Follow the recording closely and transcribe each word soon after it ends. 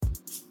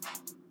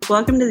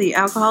Welcome to the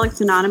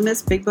Alcoholics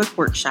Anonymous Big Book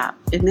Workshop.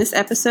 In this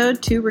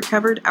episode, two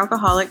recovered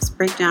alcoholics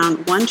break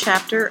down one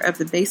chapter of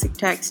the basic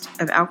text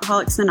of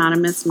Alcoholics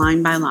Anonymous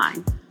line by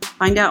line.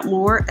 Find out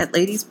more at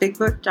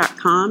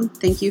ladiesbigbook.com.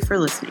 Thank you for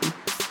listening.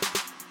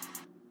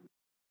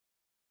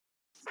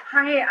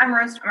 Hi, I'm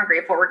Rose. I'm a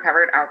grateful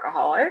recovered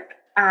alcoholic.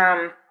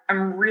 I'm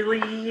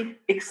really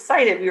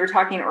excited. We were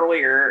talking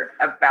earlier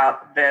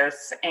about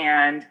this,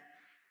 and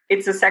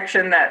it's a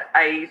section that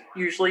I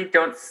usually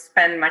don't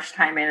spend much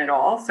time in at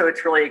all. So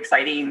it's really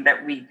exciting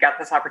that we got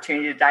this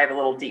opportunity to dive a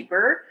little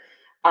deeper.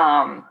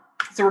 So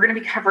we're going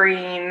to be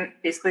covering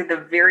basically the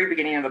very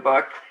beginning of the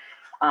book.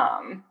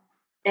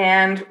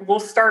 And we'll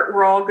start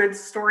where all good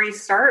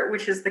stories start,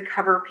 which is the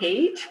cover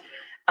page.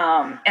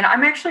 And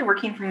I'm actually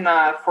working from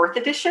the 4th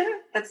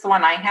edition. That's the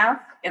one I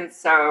have. And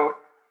so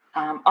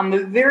on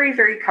the very,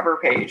 very cover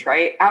page,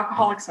 right?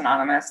 Alcoholics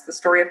Anonymous, the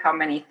story of how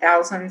many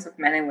thousands of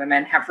men and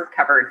women have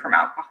recovered from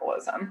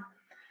alcoholism.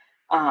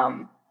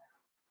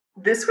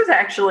 This was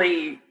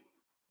actually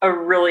a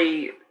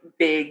really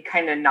big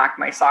kind of knock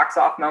my socks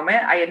off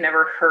moment. I had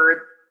never heard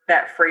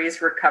that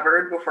phrase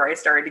recovered before I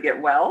started to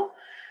get well.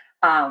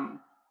 I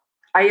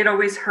had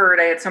always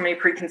heard, I had so many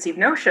preconceived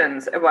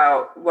notions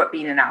about what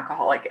being an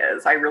alcoholic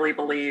is. I really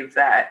believe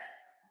that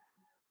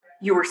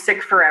you were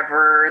sick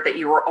forever, that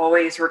you were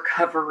always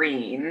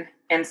recovering.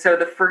 And so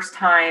the first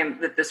time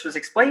that this was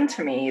explained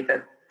to me,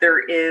 that there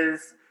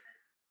is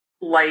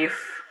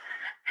life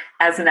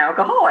as an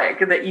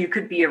alcoholic, that you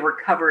could be a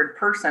recovered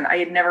person, I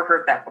had never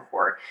heard that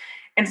before.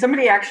 And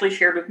somebody actually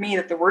shared with me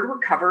that the word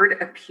recovered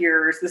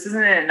appears, this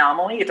isn't an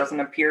anomaly, it doesn't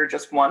appear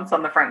just once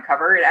on the front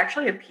cover, it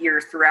actually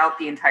appears throughout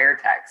the entire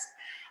text.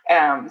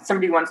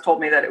 Somebody once told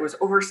me that it was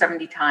over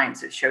 70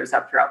 times it shows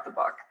up throughout the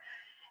book.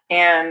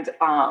 And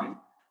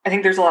I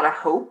think there's a lot of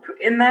hope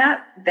in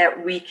that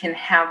we can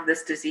have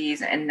this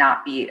disease and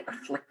not be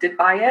afflicted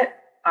by it.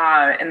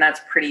 And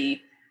that's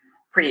pretty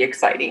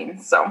exciting.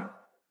 So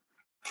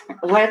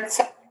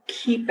let's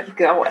keep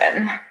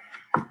going.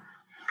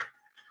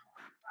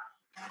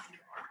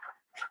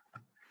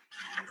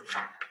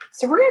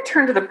 So we're going to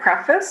turn to the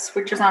preface,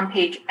 which is on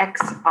page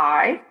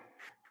XI.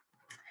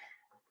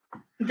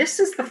 This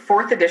is the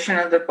 4th edition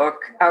of the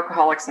book,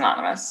 Alcoholics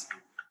Anonymous.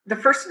 The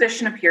first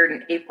edition appeared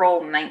in April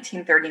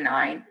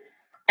 1939.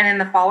 And in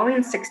the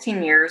following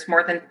 16 years,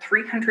 more than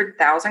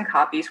 300,000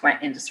 copies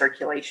went into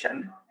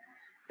circulation.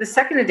 The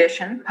second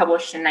edition,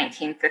 published in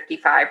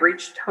 1955,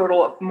 reached a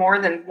total of more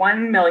than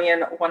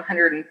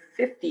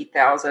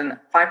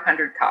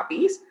 1,150,500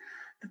 copies.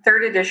 The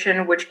third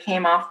edition, which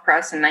came off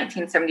press in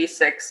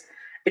 1976,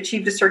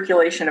 achieved a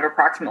circulation of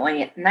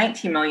approximately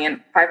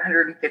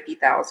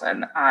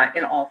 19,550,000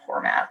 in all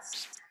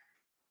formats.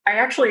 I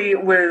actually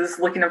was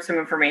looking up some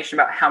information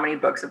about how many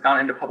books have gone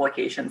into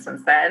publication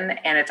since then,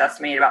 and it's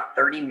estimated about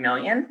 30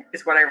 million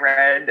is what I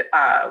read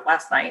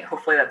last night.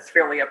 Hopefully that's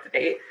fairly up to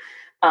date.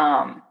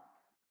 And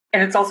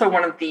it's also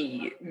one of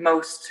the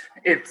most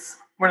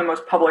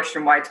published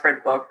and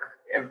widespread book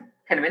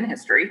kind of in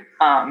history.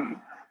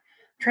 I'm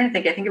trying to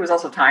think, I think it was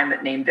also Time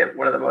that named it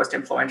one of the most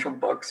influential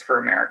books for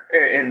America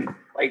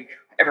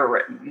ever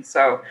written.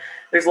 So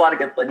there's a lot of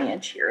good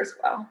lineage here as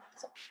well.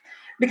 So,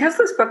 because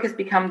this book has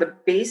become the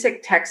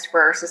basic text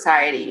for our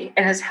society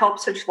and has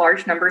helped such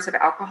large numbers of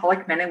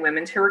alcoholic men and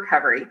women to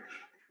recovery,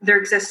 there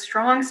exists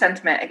strong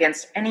sentiment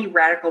against any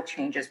radical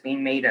changes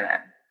being made in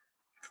it.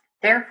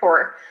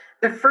 Therefore,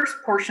 the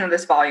first portion of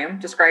this volume,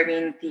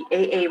 describing the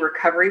AA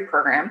recovery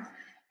program,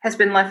 has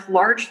been left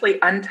largely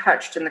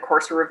untouched in the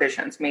course of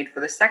revisions made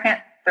for the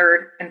 2nd,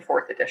 3rd, and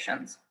 4th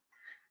editions.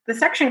 The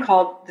section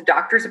called The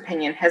Doctor's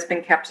Opinion has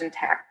been kept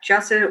intact,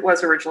 just as it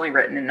was originally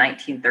written in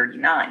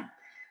 1939.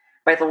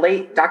 By the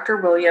late Dr.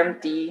 William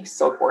D.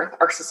 Silkworth,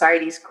 our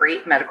society's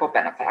great medical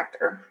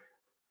benefactor.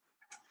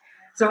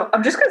 So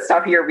I'm just going to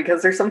stop here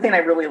because there's something I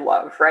really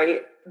love,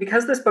 right?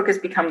 Because this book has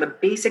become the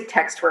basic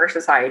text for our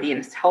society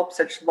and has helped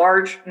such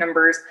large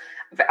numbers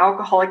of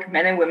alcoholic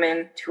men and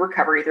women to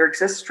recovery, there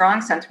exists strong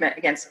sentiment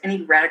against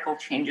any radical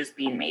changes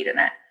being made in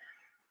it.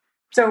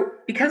 So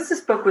because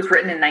this book was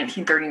written in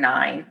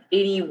 1939,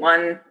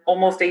 81,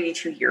 almost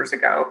 82 years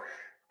ago,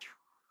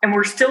 and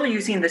we're still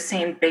using the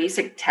same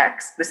basic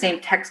text, the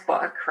same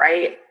textbook,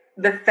 right?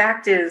 The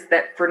fact is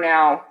that for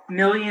now,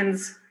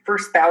 millions,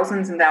 first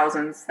thousands and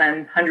thousands,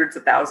 then hundreds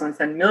of thousands,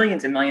 then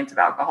millions and millions of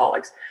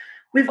alcoholics,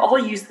 we've all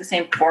used the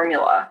same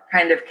formula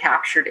kind of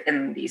captured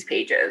in these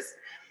pages.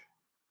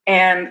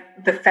 And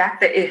the fact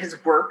that it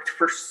has worked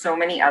for so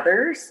many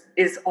others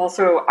is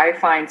also, I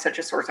find, such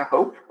a source of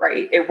hope,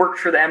 right? It worked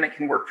for them. It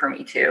can work for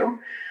me too.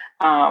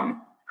 I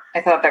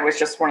thought that was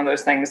just one of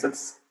those things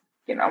that's,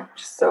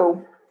 just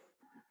so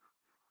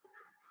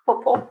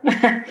hopeful.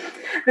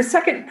 The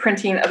second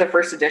printing of the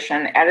first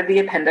edition added the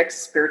appendix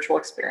Spiritual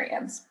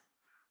Experience.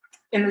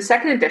 In the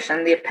second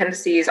edition, the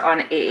appendices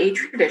on AA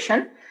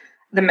tradition,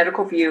 the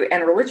medical view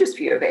and religious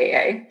view of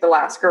AA, the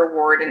Lasker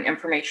Award, and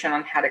information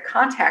on how to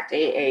contact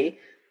AA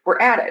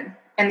were added,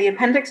 and the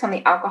appendix on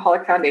the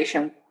Alcoholic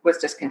Foundation was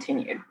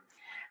discontinued.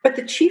 But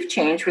the chief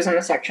change was in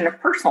the section of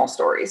personal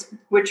stories,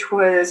 which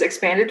was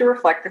expanded to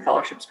reflect the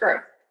fellowship's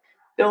growth.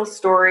 Bill's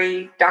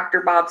story,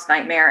 Dr. Bob's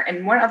nightmare,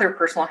 and one other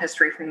personal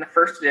history from the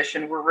first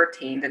edition were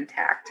retained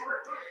intact.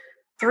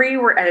 3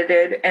 were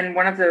edited, and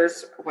one of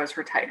those was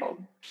retitled.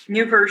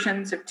 New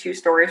versions of 2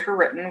 stories were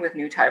written with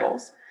new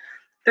titles.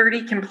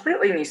 30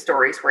 completely new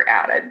stories were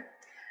added,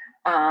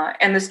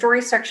 and the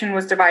story section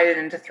was divided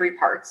into 3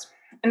 parts,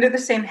 under the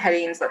same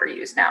headings that are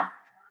used now.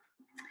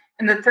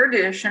 In the 3rd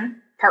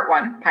edition, Part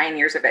 1,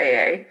 Pioneers of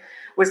AA,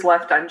 was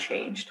left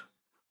unchanged.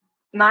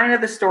 9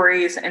 of the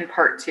stories in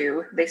Part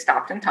 2, They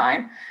Stopped in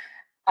Time,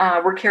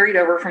 were carried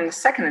over from the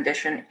 2nd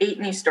edition. 8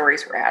 new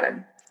stories were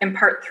added. In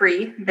Part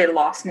 3, They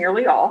Lost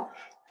Nearly All.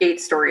 8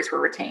 stories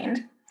were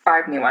retained.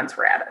 5 new ones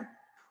were added.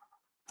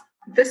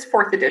 This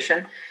 4th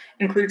edition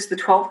includes the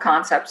 12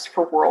 concepts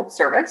for world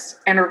service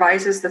and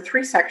revises the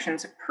 3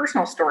 sections of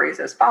personal stories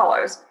as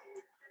follows.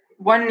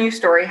 1 new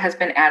story has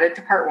been added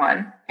to Part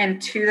 1,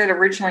 and 2 that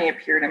originally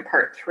appeared in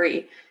Part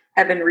 3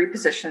 have been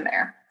repositioned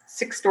there.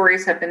 6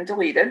 stories have been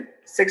deleted.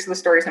 6 of the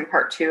stories in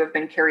Part 2 have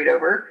been carried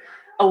over.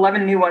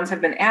 11 new ones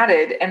have been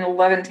added, and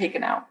 11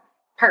 taken out.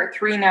 Part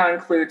 3 now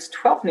includes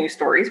 12 new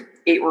stories.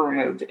 8 were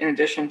removed, in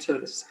addition to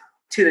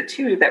the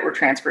 2 that were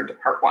transferred to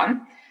Part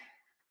 1.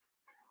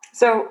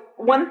 So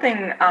one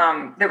thing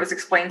that was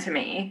explained to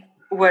me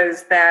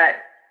was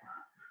that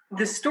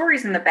the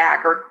stories in the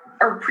back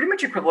are pretty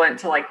much equivalent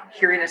to like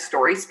hearing a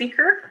story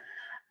speaker.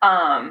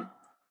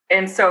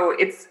 And so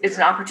it's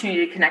an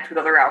opportunity to connect with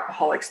other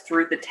alcoholics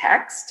through the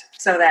text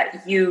so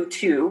that you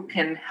too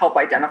can help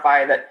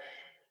identify that,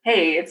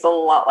 hey, it's a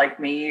lot like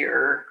me,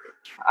 or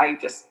I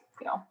just,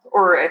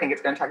 or I think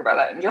it's going to talk about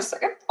that in just a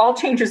second. All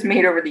changes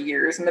made over the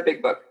years in the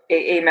Big Book,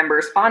 AA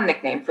members' fond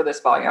nickname for this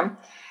volume,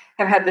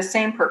 have had the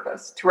same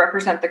purpose: to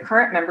represent the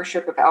current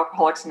membership of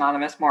Alcoholics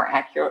Anonymous more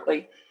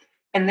accurately,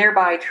 and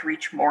thereby to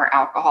reach more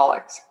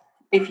alcoholics.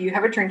 If you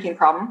have a drinking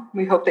problem,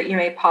 we hope that you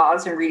may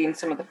pause in reading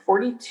some of the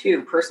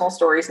 42 personal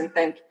stories and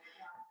think,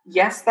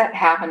 yes, that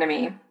happened to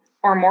me,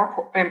 or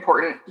more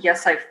important,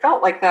 yes, I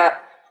felt like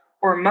that,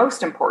 or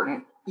most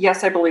important,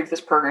 yes, I believe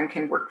this program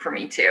can work for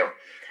me too.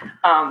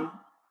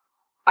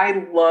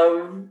 I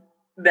love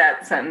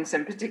that sentence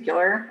in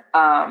particular,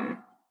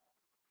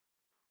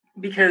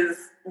 because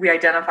we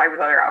identify with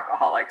other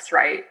alcoholics,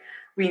 right?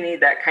 We need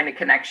that kind of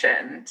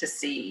connection to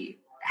see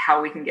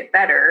how we can get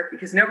better,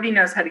 because nobody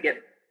knows how to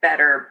get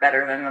better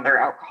than another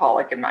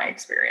alcoholic, in my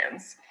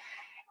experience.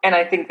 And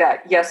I think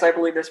that, yes, I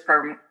believe this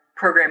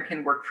program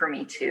can work for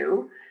me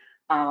too,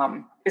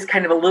 is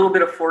kind of a little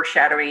bit of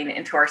foreshadowing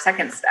into our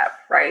second step,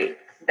 right?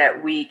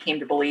 That we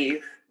came to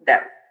believe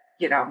that,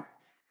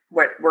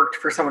 what worked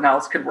for someone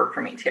else could work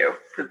for me too.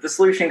 That the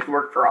solution could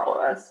work for all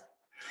of us.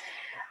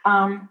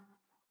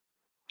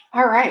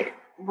 All right,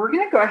 we're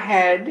going to go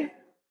ahead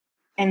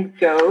and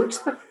go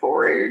to the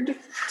forward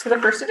to the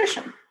first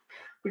edition,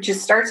 which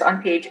starts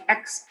on page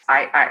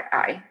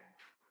XIII.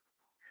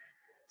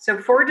 So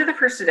forward to the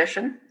first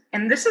edition,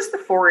 and this is the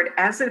forward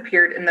as it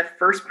appeared in the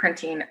first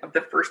printing of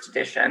the first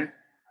edition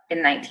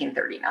in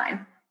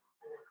 1939.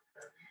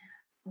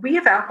 We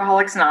of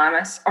Alcoholics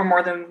Anonymous are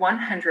more than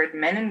 100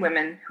 men and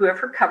women who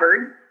have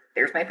recovered,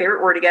 there's my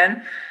favorite word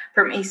again,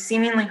 from a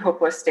seemingly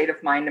hopeless state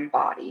of mind and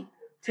body.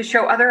 To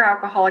show other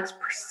alcoholics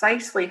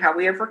precisely how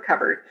we have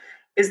recovered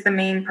is the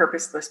main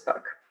purpose of this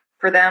book.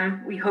 For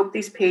them, we hope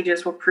these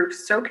pages will prove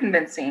so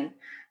convincing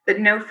that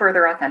no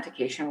further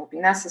authentication will be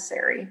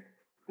necessary.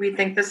 We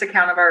think this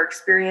account of our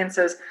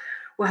experiences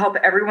will help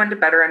everyone to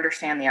better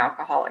understand the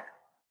alcoholic.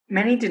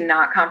 Many did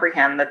not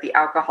comprehend that the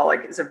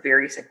alcoholic is a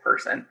very sick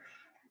person.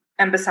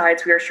 And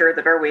besides, we are sure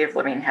that our way of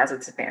living has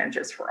its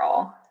advantages for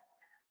all.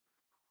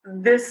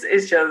 This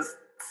is just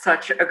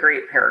such a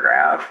great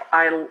paragraph.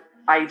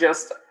 I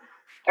just,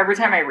 every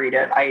time I read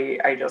it,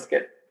 I just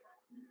get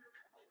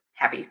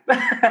happy.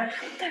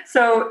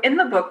 So in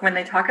the book, when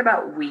they talk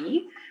about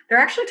we, they're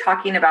actually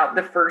talking about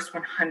the first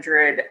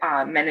 100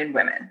 men and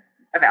women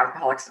of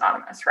Alcoholics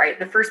Anonymous, right?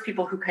 The first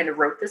people who kind of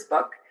wrote this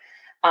book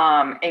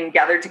and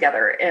gathered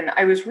together. And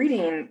I was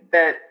reading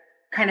that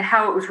kind of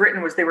how it was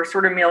written was they were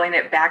sort of mailing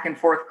it back and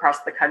forth across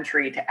the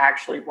country to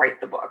actually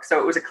write the book. So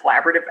it was a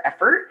collaborative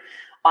effort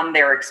on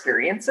their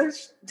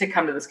experiences to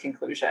come to this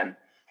conclusion.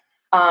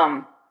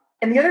 And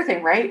the other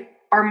thing, right,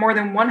 are more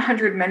than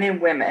 100 men and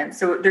women.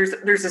 So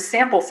there's a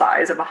sample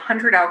size of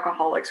 100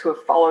 alcoholics who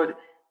have followed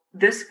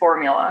this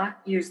formula,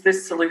 used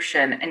this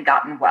solution, and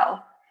gotten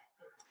well.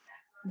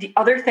 The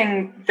other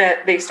thing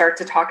that they start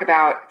to talk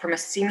about from a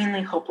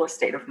seemingly hopeless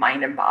state of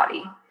mind and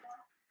body.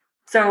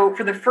 So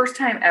for the first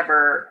time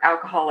ever,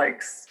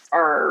 alcoholics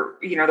are,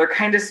 they're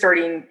kind of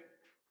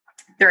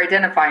they're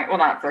identifying, well,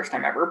 not first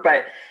time ever,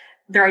 but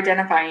they're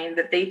identifying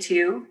that they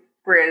too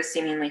were at a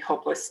seemingly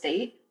hopeless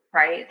state,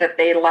 right? That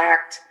they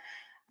lacked,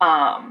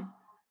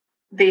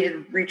 they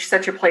had reached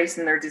such a place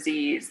in their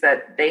disease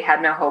that they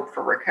had no hope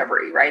for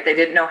recovery, right? They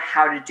didn't know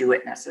how to do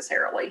it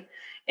necessarily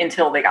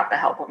until they got the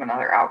help of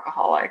another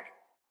alcoholic.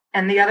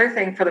 And the other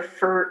thing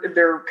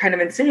they're kind of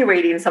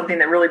insinuating something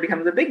that really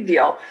becomes a big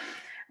deal,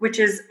 which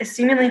is a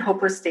seemingly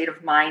hopeless state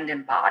of mind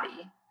and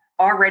body.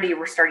 Already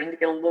we're starting to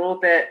get a little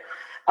bit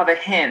of a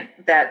hint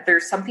that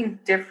there's something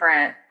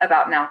different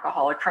about an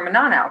alcoholic from a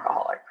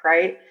non-alcoholic.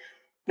 right?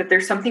 That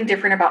there's something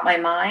different about my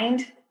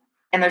mind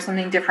and there's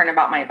something different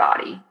about my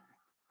body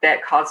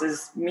that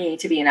causes me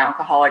to be an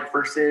alcoholic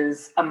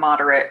versus a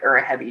moderate or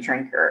a heavy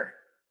drinker.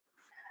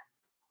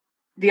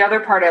 The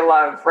other part I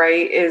love,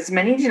 right, is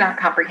many do not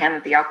comprehend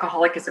that the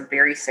alcoholic is a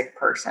very sick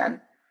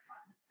person.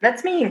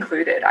 That's me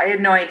included. I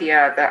had no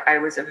idea that I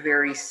was a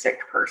very sick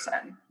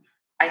person.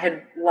 I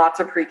had lots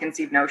of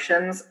preconceived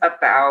notions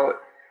about,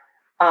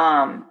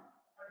 my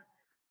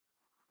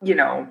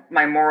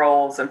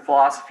morals and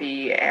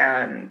philosophy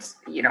and,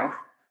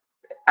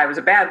 I was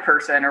a bad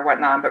person or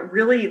whatnot. But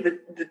really the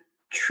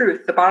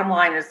truth, the bottom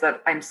line is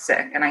that I'm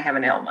sick and I have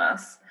an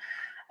illness.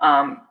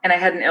 And I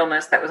had an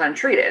illness that was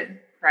untreated,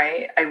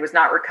 right? I was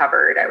not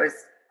recovered. I was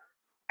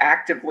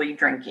actively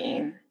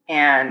drinking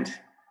and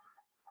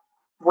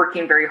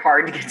working very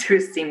hard to get to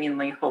a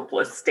seemingly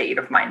hopeless state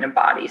of mind and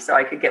body so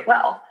I could get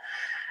well.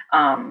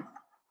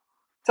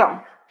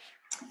 So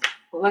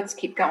let's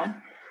keep going.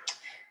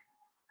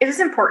 It is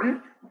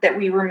important that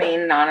we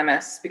remain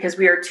anonymous because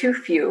we are too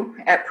few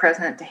at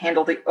present to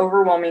handle the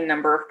overwhelming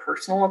number of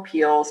personal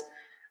appeals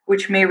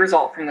which may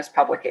result from this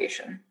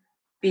publication.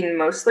 Being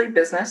mostly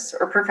business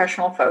or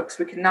professional folks,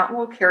 we cannot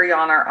well carry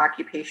on our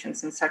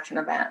occupations in such an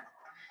event.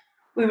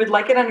 We would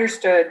like it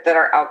understood that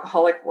our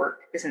alcoholic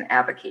work is an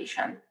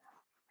avocation.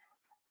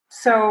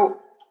 So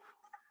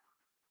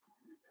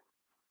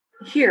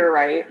here,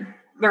 right,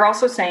 they're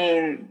also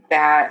saying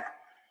that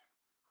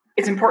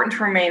it's important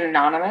to remain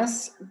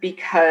anonymous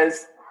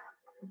because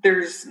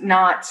there's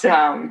not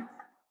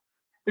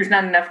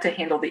enough to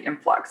handle the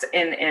influx.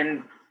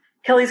 And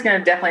Kelly's going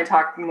to definitely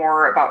talk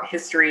more about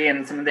history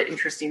and some of the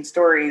interesting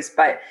stories,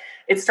 but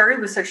it started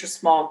with such a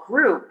small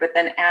group. But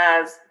then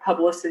as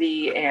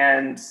publicity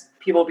and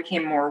people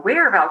became more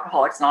aware of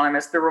Alcoholics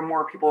Anonymous, there were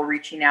more people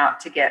reaching out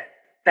to get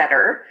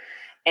better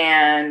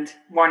and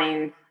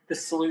wanting the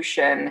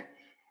solution.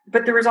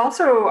 But there was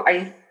also,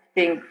 I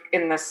think,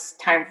 in this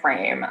time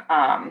frame,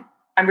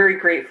 I'm very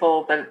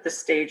grateful that at this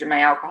stage in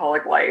my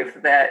alcoholic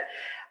life that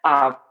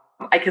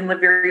I can live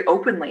very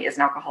openly as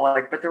an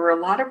alcoholic, but there were a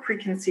lot of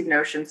preconceived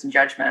notions and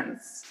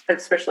judgments,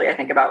 especially I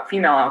think about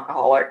female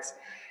alcoholics.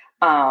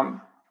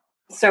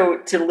 So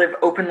to live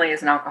openly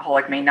as an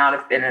alcoholic may not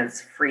have been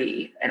as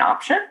free an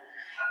option.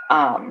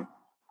 Now,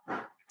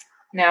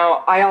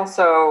 I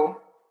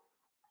also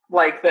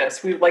like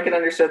this. We'd like it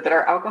understood that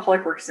our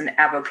alcoholic work is an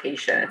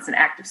avocation. It's an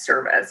act of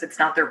service. It's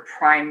not their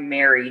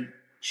primary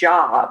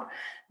job.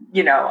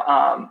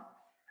 I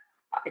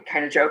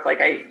kind of joke,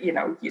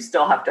 you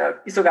still got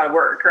to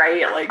work,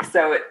 right?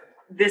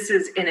 This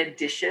is in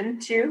addition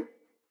to.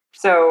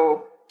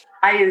 So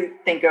I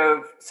think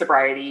of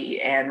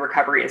sobriety and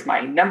recovery as my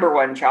number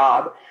one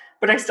job,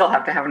 but I still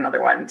have to have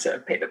another one to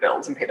pay the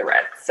bills and pay the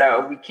rent.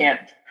 So we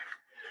can't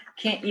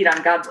eat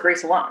on God's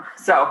grace alone.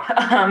 So,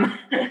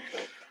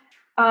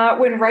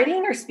 when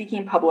writing or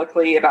speaking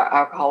publicly about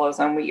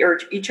alcoholism, we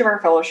urge each of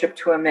our fellowship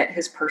to omit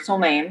his personal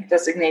name,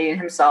 designating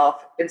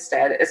himself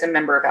instead as a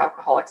member of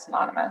Alcoholics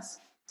Anonymous.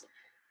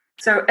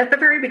 So at the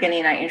very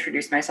beginning, I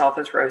introduced myself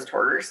as Rose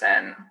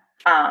Torgerson,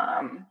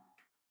 and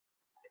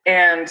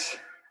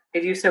I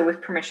do so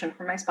with permission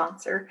from my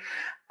sponsor,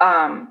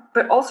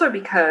 but also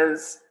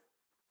because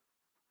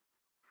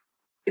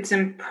it's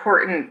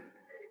important.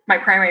 My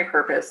primary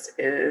purpose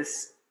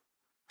is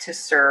to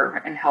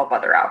serve and help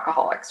other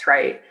alcoholics,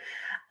 right?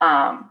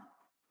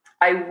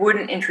 I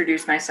wouldn't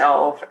introduce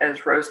myself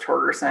as Rose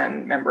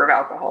Torgerson, member of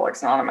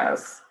Alcoholics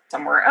Anonymous,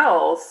 somewhere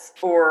else,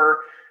 or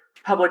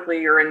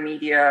publicly or in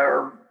media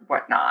or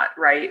whatnot,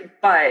 right?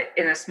 But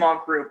in a small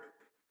group,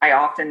 I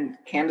often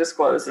can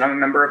disclose that I'm a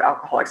member of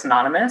Alcoholics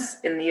Anonymous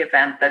in the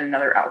event that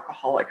another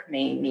alcoholic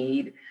may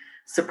need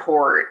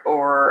support,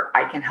 or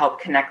I can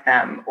help connect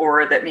them,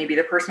 or that maybe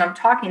the person I'm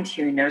talking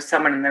to knows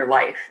someone in their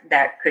life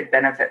that could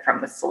benefit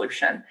from the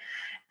solution.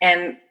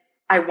 And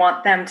I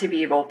want them to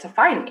be able to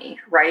find me,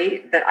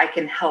 right? That I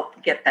can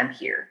help get them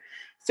here.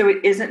 So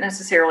it isn't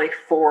necessarily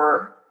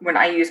for, when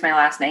I use my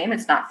last name,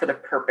 it's not for the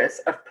purpose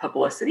of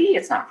publicity.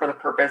 It's not for the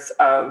purpose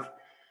of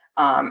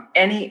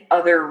any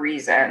other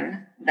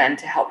reason than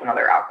to help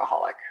another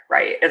alcoholic,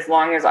 right? As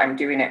long as I'm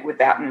doing it with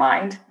that in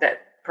mind,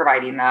 that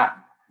providing that.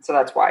 So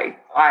that's why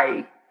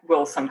I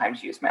will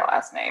sometimes use my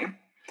last name.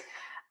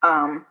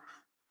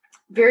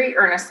 Very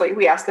earnestly,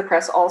 we ask the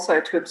press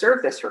also to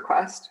observe this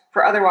request,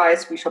 for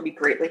otherwise we shall be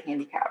greatly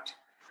handicapped.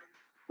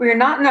 We are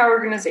not an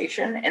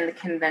organization in the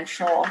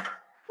conventional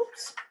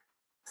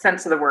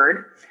sense of the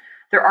word.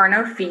 There are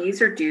no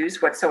fees or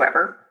dues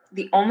whatsoever.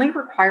 The only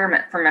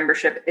requirement for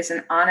membership is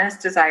an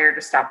honest desire to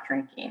stop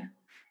drinking.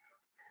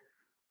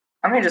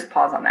 I'm going to just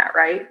pause on that,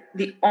 right?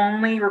 The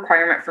only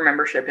requirement for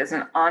membership is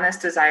an honest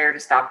desire to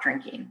stop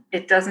drinking.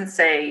 It doesn't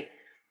say,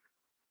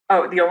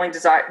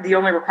 the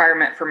only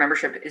requirement for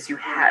membership is you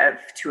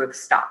have to have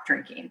stopped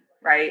drinking,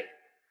 right?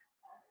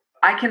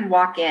 I can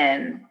walk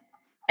in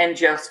and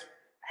just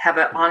have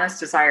an honest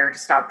desire to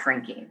stop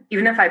drinking.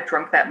 Even if I've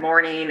drunk that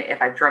morning,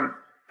 if I've drunk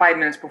 5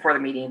 minutes before the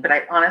meeting, but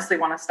I honestly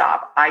want to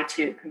stop, I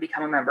too can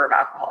become a member of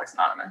Alcoholics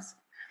Anonymous.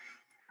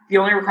 The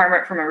only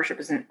requirement for membership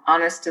is an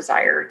honest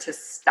desire to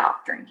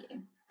stop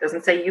drinking.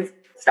 Doesn't say you've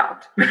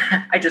stopped.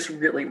 I just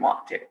really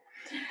want to.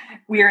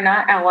 We are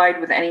not allied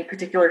with any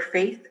particular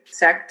faith,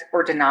 sect,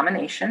 or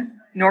denomination,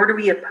 nor do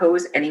we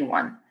oppose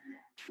anyone.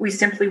 We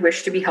simply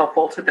wish to be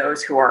helpful to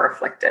those who are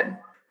afflicted.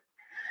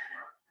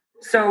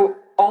 So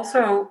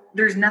also,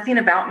 there's nothing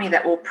about me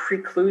that will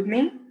preclude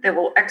me, that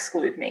will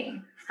exclude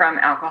me from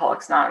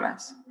Alcoholics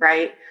Anonymous,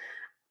 right?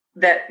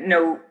 That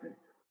none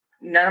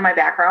of my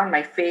background,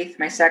 my faith,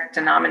 my sect,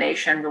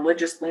 denomination,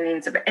 religious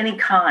leanings of any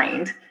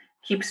kind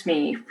keeps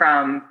me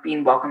from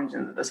being welcomed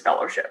into this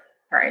fellowship,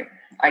 right?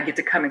 I get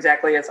to come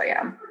exactly as I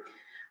am.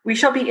 We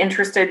shall be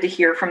interested to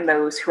hear from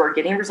those who are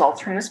getting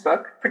results from this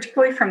book,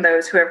 particularly from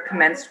those who have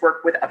commenced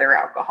work with other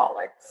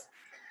alcoholics.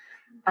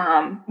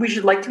 We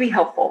should like to be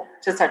helpful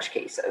to such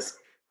cases.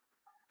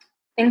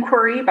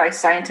 Inquiry by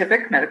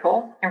scientific,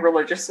 medical, and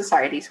religious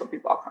societies will be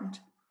welcomed.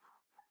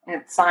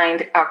 And it's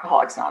signed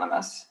Alcoholics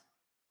Anonymous.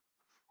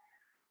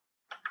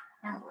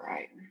 All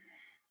right.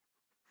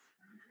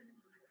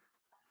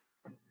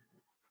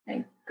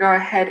 And go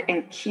ahead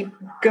and keep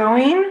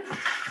going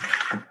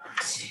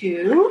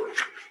to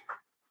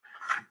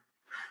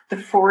the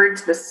forward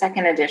to the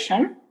second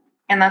edition,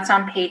 and that's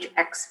on page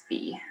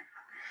XV.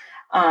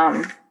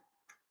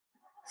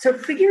 So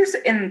figures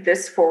in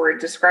this forward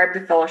describe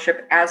the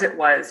fellowship as it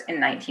was in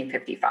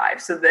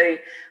 1955. So the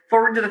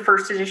forward to the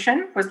first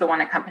edition was the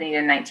one accompanied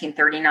in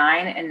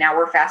 1939, and now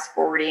we're fast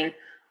forwarding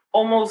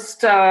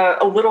almost a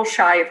little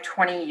shy of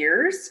 20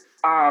 years.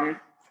 And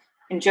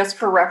just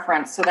for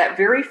reference, so that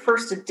very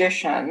first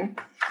edition,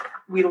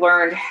 we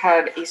learned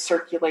had a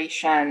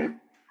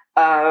circulation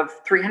of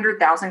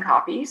 300,000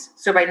 copies.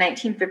 So by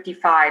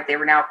 1955, they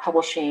were now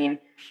publishing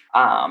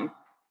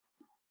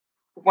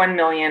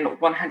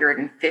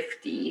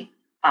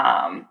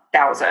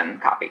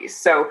 1,150,000 copies.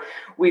 So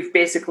we've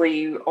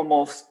basically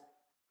almost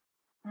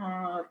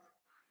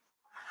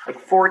like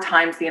 4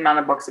 times the amount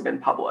of books have been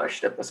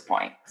published at this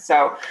point.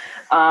 So,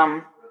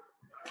 all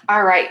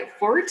right,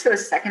 forward to the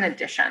second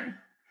edition.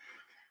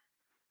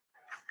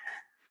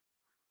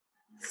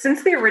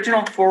 Since the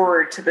original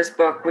foreword to this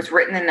book was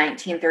written in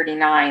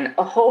 1939,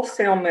 a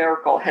wholesale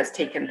miracle has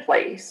taken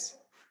place.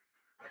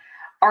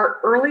 Our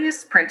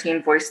earliest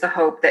printing voiced the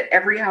hope that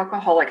every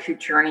alcoholic who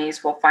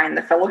journeys will find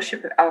the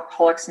Fellowship of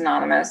Alcoholics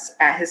Anonymous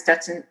at his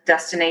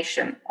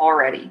destination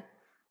already.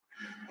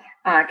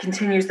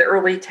 Continues the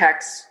early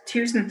text,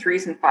 2s and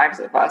 3s and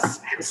 5s of us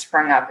have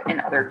sprung up in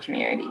other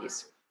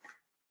communities.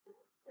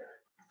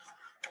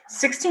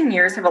 16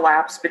 years have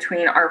elapsed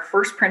between our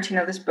first printing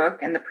of this book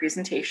and the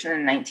presentation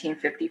in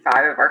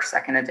 1955 of our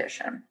second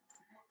edition.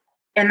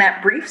 In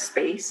that brief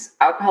space,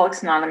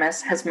 Alcoholics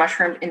Anonymous has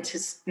mushroomed into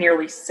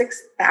nearly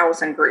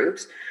 6,000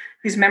 groups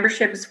whose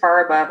membership is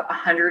far above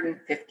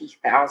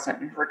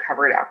 150,000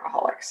 recovered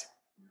alcoholics.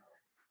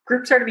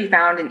 Groups are to be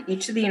found in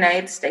each of the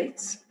United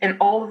States and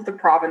all of the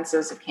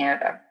provinces of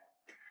Canada.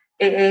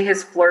 AA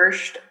has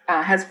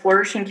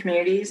flourishing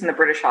communities in the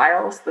British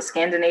Isles, the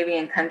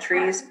Scandinavian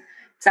countries,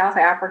 South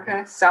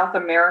Africa, South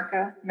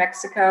America,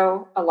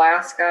 Mexico,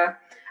 Alaska,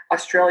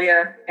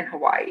 Australia, and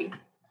Hawaii.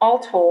 All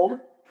told,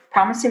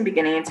 promising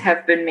beginnings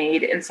have been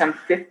made in some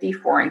 50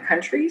 foreign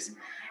countries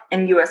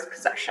and U.S.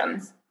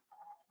 possessions.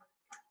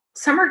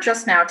 Some are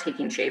just now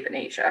taking shape in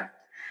Asia.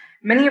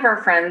 Many of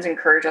our friends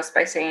encourage us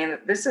by saying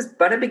that this is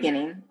but a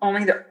beginning,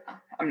 only the,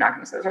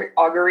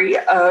 augury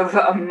of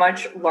a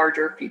much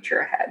larger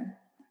future ahead.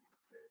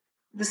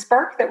 The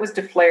spark that was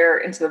to flare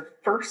into the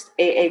first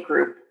AA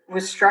group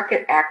was struck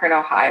at Akron,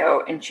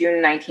 Ohio in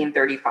June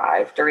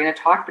 1935 during a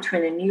talk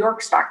between a New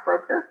York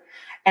stockbroker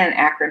and an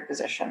Akron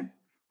physician.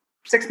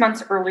 6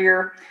 months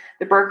earlier,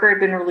 the broker had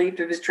been relieved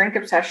of his drink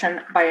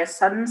obsession by a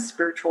sudden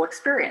spiritual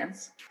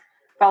experience,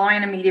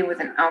 following a meeting with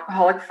an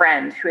alcoholic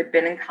friend who had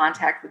been in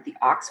contact with the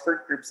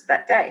Oxford groups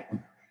that day.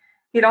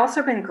 He had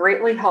also been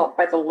greatly helped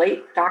by the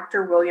late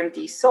Dr. William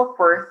D.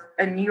 Silkworth,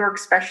 a New York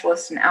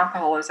specialist in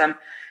alcoholism,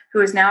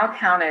 who is now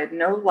counted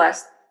no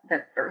less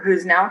than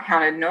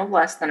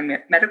a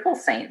medical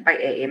saint by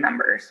AA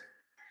members,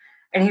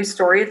 and whose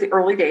story of the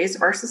early days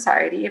of our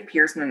society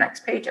appears in the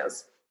next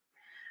pages.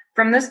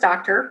 From this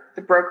doctor,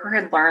 the broker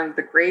had learned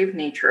the grave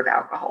nature of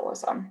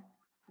alcoholism.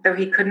 Though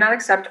he could not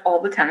accept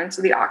all the tenets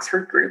of the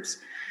Oxford groups,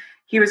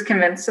 he was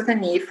convinced of the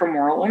need for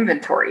moral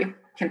inventory,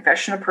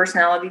 confession of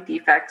personality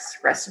defects,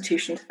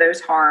 restitution to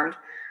those harmed,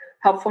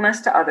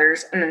 helpfulness to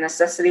others, and the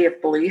necessity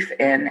of belief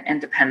in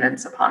and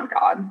dependence upon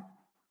God.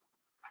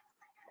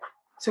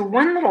 So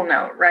one little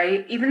note,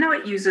 right? Even though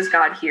it uses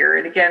God here,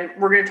 and again,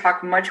 we're going to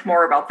talk much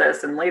more about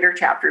this in later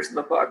chapters of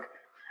the book,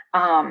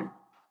 a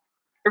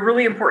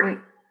really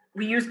important,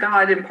 we use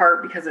God in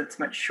part because it's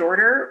much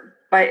shorter,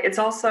 but it's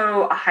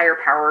also a higher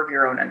power of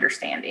your own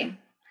understanding.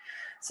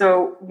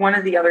 So one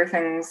of the other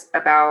things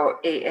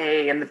about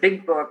AA and the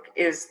big book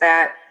is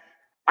that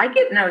I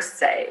get no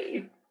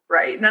say,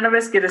 right? None of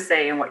us get a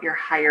say in what your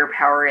higher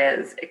power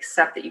is,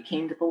 except that you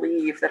came to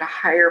believe that a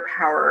higher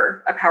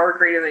power, a power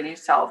greater than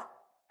yourself,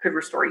 could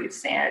restore you to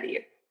sanity,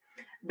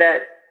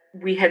 that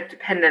we had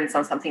dependence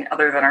on something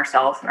other than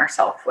ourselves and our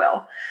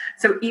self-will.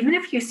 So even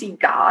if you see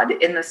God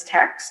in this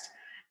text,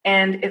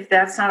 And if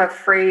that's not a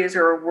phrase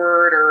or a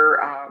word or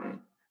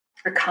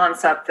a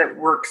concept that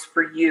works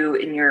for you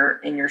in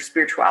your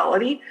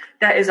spirituality,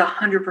 that is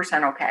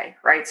 100% okay,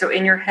 right? So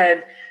in your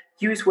head,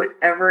 use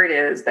whatever it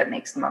is that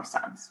makes the most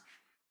sense.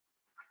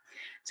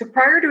 So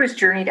prior to his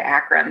journey to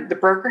Akron, the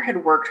broker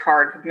had worked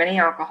hard with many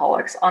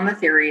alcoholics on the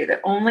theory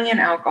that only an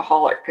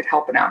alcoholic could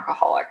help an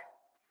alcoholic.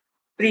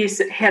 But he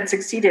had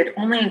succeeded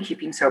only in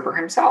keeping sober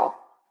himself.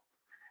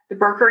 The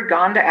broker had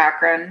gone to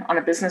Akron on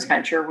a business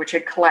venture which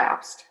had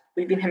collapsed,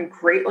 leaving him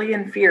greatly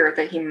in fear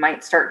that he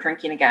might start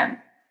drinking again.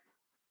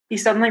 He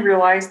suddenly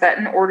realized that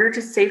in order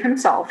to save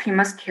himself, he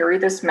must carry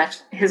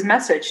his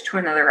message to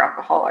another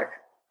alcoholic.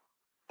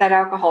 That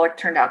alcoholic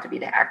turned out to be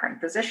the Akron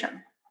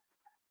physician.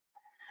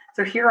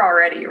 So here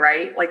already,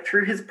 right, like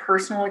through his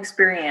personal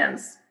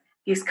experience,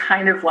 he's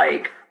kind of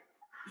like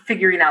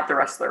figuring out the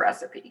rest of the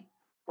recipe,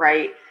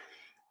 right?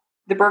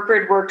 The broker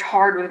had worked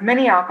hard with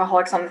many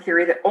alcoholics on the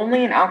theory that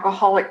only an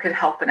alcoholic could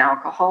help an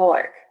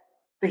alcoholic,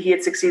 but he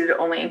had succeeded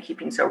only in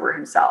keeping sober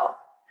himself.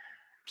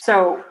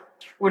 So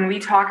when we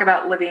talk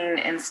about living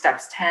in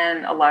steps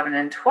 10, 11,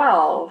 and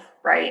 12,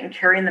 right, and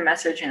carrying the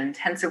message and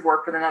intensive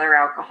work with another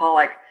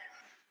alcoholic,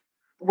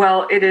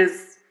 well, it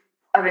is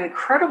of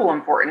incredible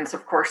importance,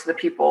 of course, to the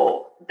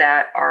people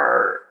that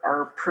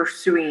are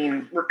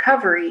pursuing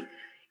recovery.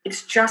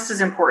 It's just as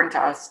important to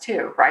us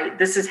too, right?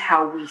 This is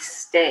how we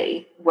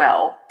stay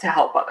well to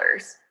help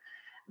others.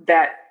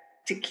 That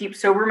to keep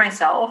sober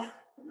myself,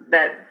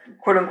 that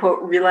quote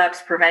unquote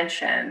relapse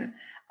prevention,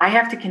 I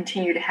have to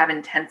continue to have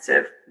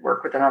intensive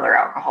work with another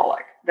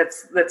alcoholic.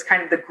 That's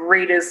kind of the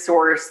greatest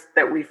source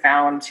that we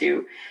found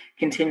to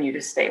continue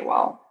to stay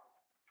well.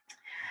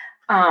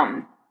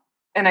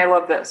 And I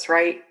love this,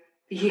 right?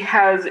 He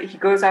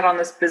goes out on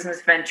this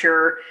business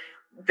venture,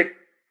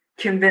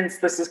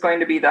 convinced this is going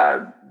to be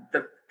the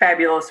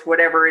fabulous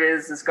whatever it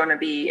is going to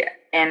be,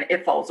 and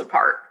it falls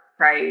apart,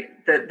 right?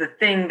 The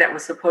thing that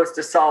was supposed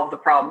to solve the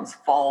problems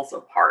falls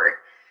apart.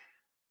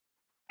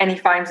 And he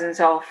finds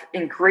himself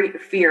in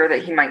great fear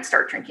that he might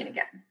start drinking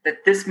again,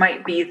 that this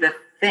might be the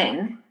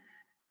thing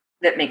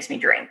that makes me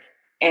drink.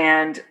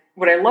 And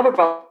what I love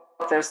about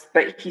this,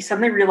 but he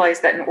suddenly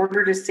realized that in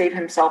order to save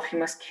himself, he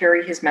must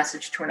carry his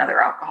message to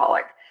another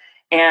alcoholic.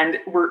 And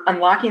we're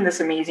unlocking this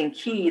amazing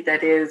key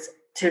that is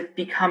to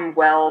become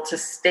well, to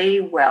stay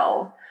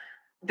well.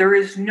 There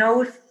is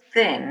no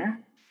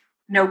thing,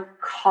 no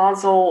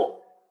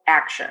causal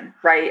action,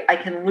 right? I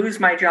can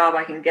lose my job.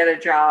 I can get a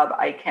job.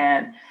 I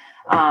can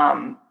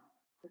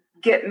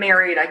get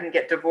married. I can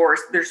get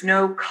divorced. There's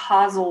no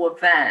causal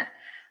event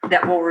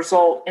that will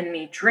result in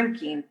me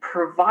drinking,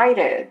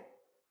 provided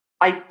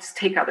I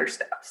take other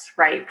steps,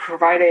 right?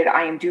 Provided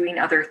I am doing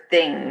other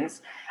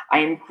things. I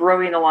am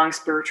growing along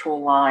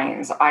spiritual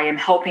lines. I am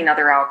helping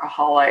other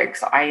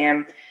alcoholics. I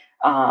am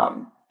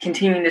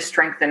continuing to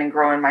strengthen and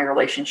grow in my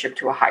relationship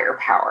to a higher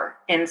power.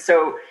 And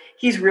so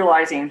he's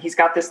realizing he's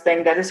got this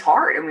thing that is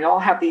hard, and we all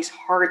have these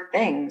hard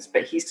things,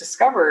 but he's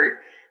discovered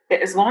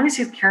that as long as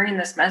he's carrying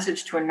this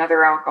message to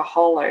another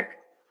alcoholic,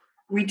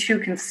 we too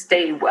can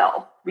stay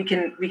well. We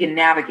can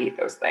navigate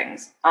those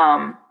things.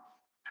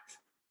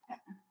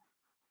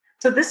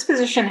 So this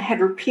physician had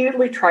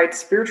repeatedly tried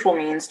spiritual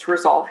means to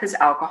resolve his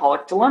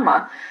alcoholic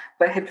dilemma,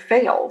 but had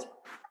failed.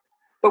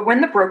 But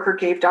when the broker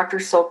gave Dr.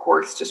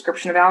 Silkworth's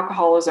description of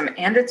alcoholism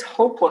and its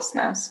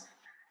hopelessness,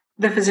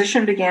 the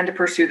physician began to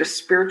pursue the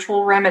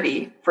spiritual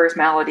remedy for his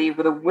malady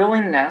with a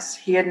willingness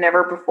he had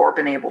never before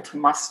been able to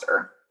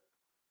muster.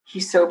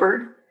 He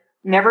sobered,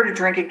 never to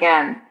drink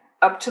again,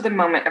 up to the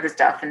moment of his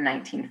death in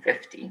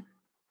 1950.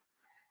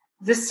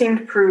 This seemed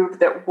to prove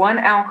that one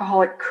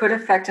alcoholic could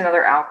affect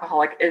another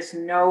alcoholic as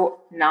no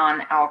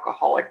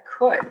non-alcoholic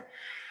could.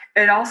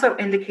 It also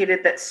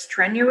indicated that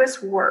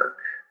strenuous work,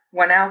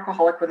 one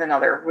alcoholic with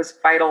another, was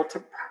vital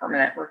to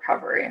permanent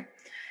recovery.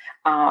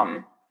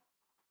 And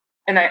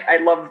I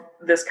love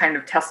this kind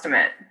of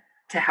testament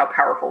to how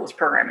powerful this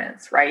program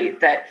is, right?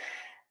 That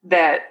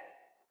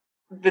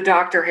the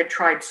doctor had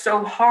tried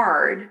so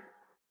hard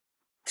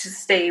to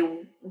stay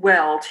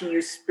well, to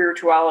use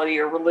spirituality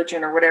or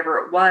religion or whatever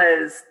it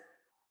was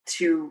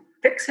to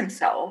fix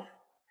himself,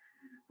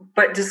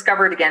 but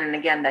discovered again and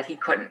again that he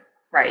couldn't,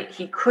 right?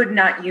 He could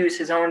not use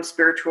his own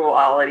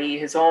spirituality,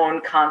 his own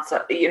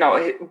concept,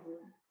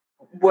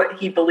 what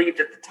he believed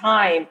at the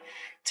time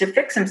to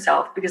fix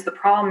himself, because the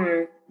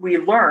problem we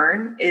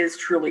learn is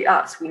truly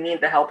us. We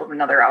need the help of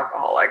another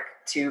alcoholic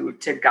to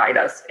guide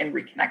us in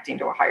reconnecting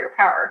to a higher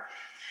power.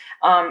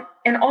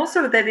 And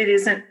also that it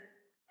isn't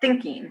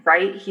thinking,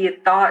 right? He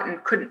had thought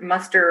and couldn't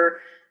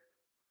muster,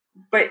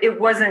 but it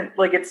wasn't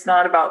like, it's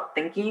not about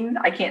thinking.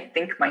 I can't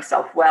think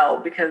myself well,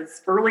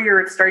 because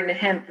earlier it's starting to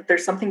hint that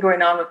there's something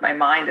going on with my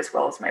mind as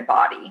well as my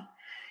body.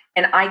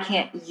 And I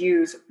can't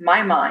use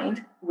my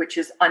mind, which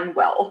is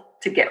unwell,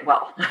 to get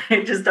well.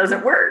 It just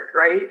doesn't work,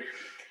 right?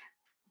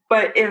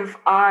 But if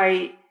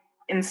I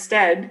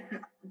instead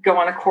go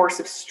on a course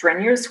of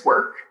strenuous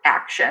work,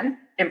 action,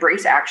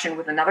 embrace action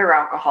with another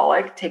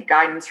alcoholic, take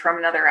guidance from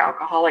another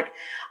alcoholic,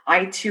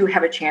 I too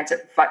have a chance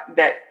at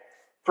that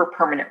for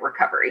permanent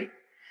recovery.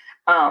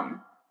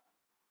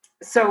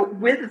 So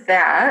with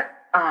that,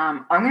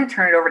 I'm going to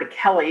turn it over to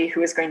Kelly,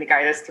 who is going to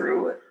guide us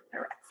through the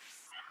rest.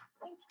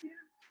 Thank you.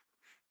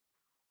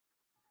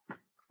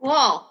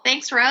 Cool.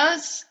 Thanks,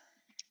 Rose.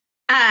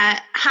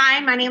 Hi,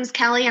 my name is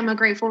Kelly. I'm a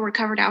grateful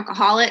recovered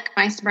alcoholic.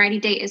 My sobriety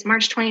date is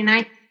March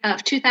 29th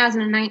of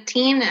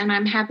 2019, and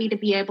I'm happy to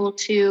be able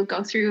to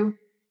go through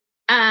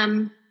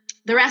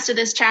the rest of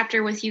this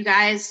chapter with you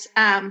guys.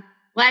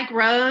 Like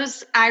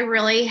Rose, I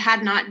really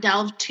had not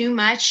delved too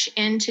much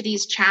into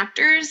these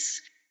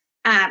chapters.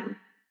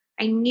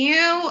 I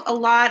knew a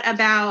lot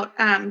about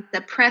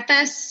the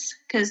preface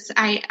because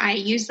I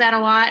use that a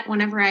lot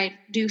whenever I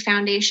do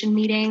foundation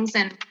meetings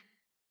and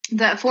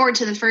the forward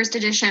to the first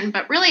edition,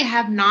 but really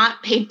have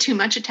not paid too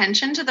much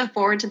attention to the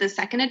forward to the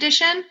second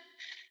edition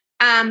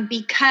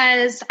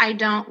because I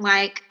don't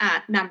like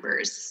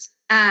numbers.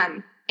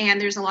 And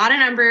there's a lot of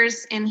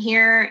numbers in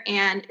here,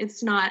 and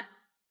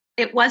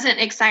it wasn't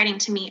exciting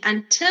to me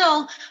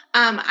until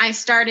I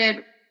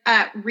started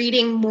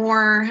reading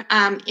more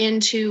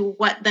into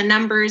what the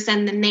numbers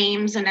and the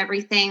names and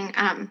everything,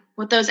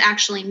 what those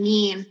actually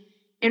mean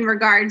in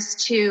regards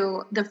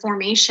to the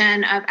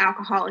formation of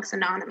Alcoholics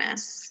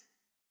Anonymous.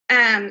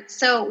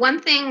 So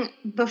one thing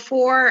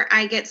before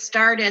I get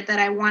started that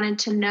I wanted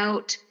to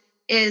note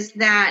is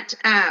that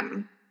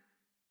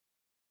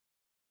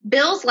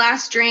Bill's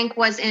last drink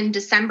was in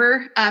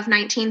December of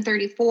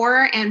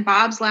 1934, and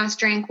Bob's last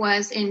drink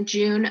was in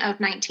June of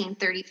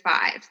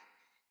 1935.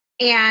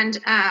 And,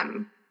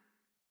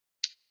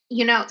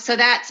 so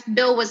that's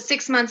Bill was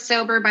 6 months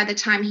sober by the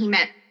time he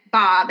met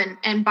Bob,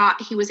 and Bob,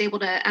 he was able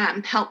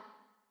to help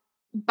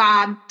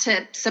Bob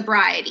to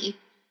sobriety.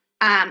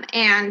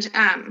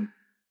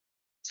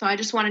 So I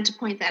just wanted to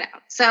point that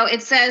out. So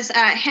it says,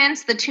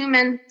 hence the two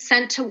men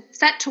set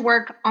to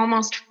work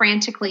almost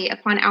frantically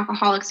upon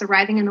alcoholics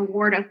arriving in the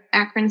ward of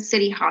Akron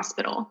City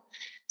Hospital.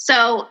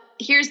 So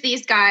here's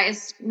these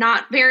guys,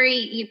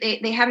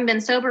 they haven't been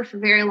sober for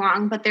very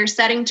long, but they're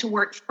setting to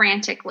work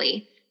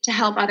frantically to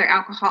help other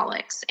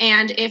alcoholics.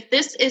 And if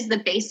this is the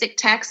basic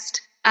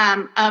text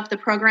of the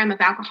program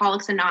of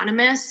Alcoholics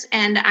Anonymous,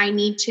 and I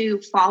need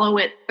to follow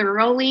it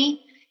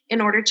thoroughly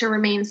in order to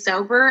remain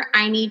sober,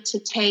 I need to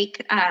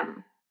take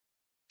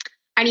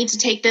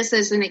this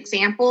as an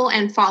example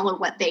and follow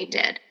what they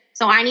did.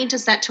 So I need to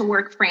set to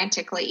work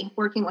frantically,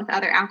 working with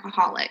other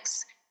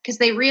alcoholics, because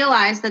they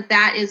realize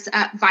that is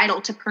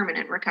vital to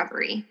permanent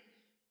recovery.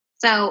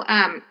 So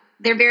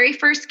their very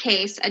first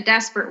case, a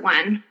desperate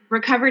one,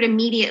 recovered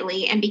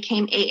immediately and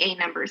became AA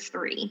number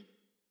 3.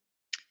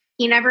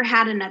 He never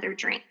had another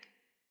drink.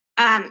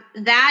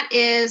 That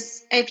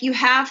is, if you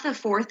have the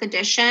 4th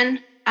edition,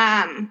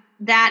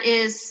 that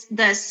is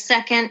the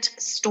second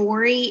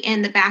story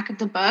in the back of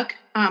the book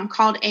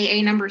called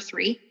AA number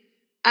 3.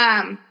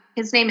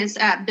 His name is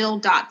Bill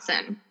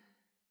Dotson.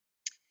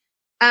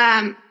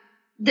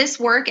 This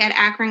work at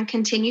Akron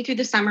continued through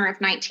the summer of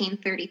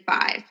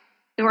 1935.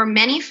 There were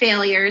many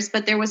failures,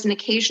 but there was an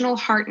occasional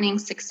heartening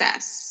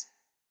success.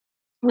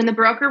 When the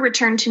broker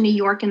returned to New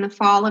York in the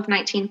fall of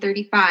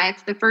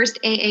 1935, the first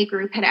AA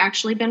group had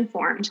actually been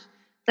formed,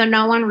 though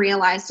no one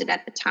realized it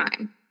at the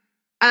time.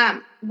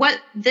 What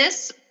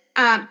this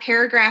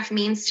paragraph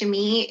means to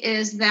me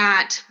is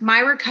that my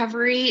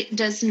recovery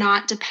does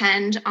not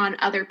depend on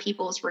other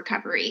people's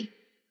recovery.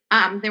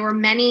 There were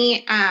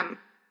many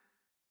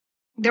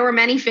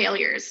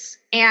failures,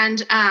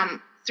 and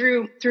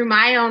through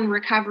my own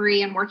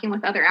recovery and working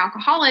with other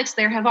alcoholics,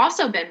 there have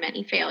also been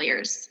many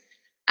failures.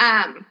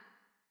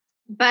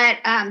 But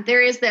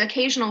there is the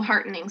occasional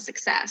heartening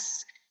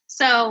success.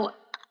 So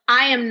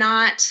I am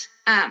not,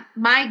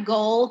 my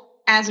goal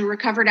as a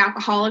recovered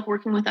alcoholic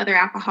working with other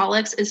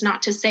alcoholics is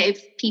not to save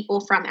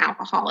people from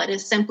alcohol. It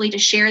is simply to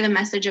share the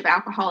message of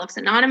Alcoholics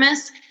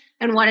Anonymous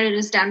and what it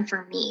has done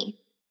for me.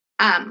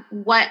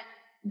 What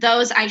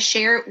those I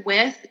share it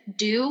with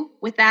do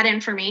with that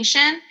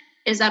information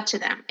is up to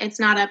them. It's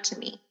not up to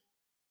me.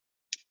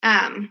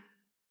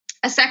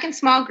 A second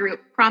small group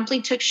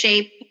promptly took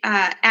shape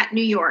at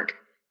New York,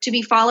 to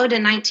be followed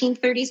in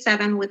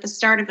 1937 with the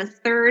start of a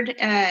third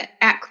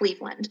at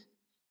Cleveland.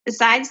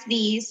 Besides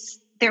these,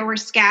 there were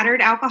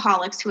scattered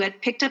alcoholics who had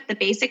picked up the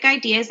basic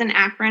ideas in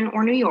Akron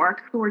or New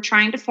York who were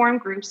trying to form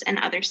groups in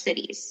other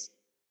cities.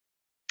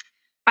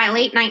 By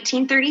late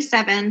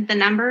 1937, the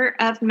number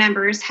of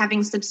members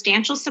having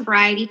substantial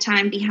sobriety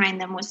time behind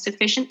them was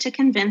sufficient to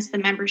convince the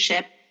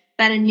membership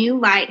that a new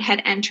light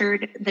had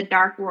entered the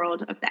dark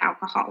world of the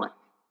alcoholic.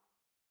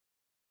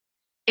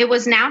 It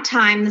was now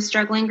time, the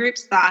struggling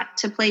groups thought,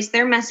 to place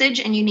their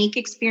message and unique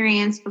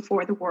experience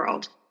before the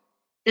world.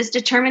 This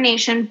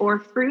determination bore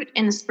fruit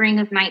in the spring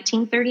of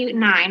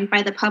 1939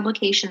 by the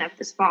publication of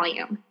this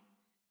volume.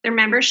 Their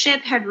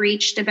membership had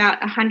reached about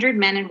 100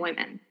 men and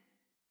women.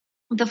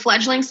 The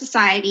fledgling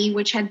society,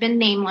 which had been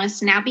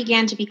nameless, now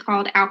began to be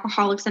called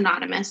Alcoholics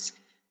Anonymous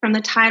from the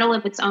title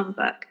of its own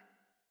book.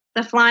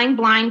 The flying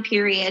blind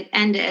period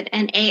ended,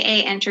 and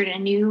AA entered a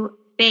new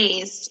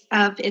phase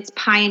of its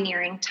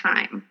pioneering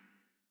time.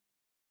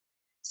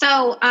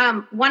 So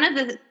a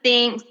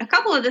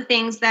couple of the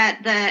things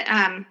that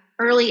the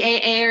early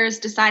AAers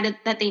decided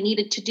that they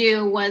needed to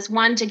do was,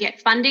 one, to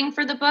get funding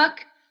for the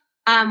book,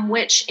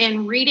 which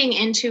in reading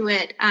into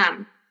it,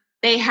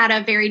 they had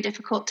a very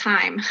difficult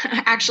time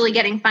actually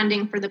getting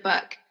funding for the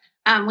book.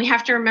 We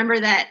have to remember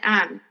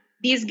that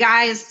these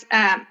guys,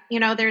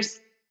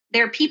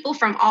 there are people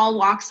from all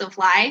walks of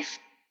life.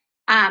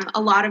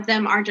 A lot of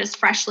them are just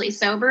freshly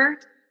sober.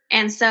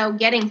 And so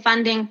getting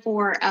funding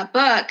for a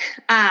book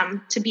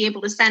to be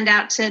able to send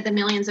out to the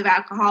millions of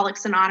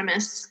Alcoholics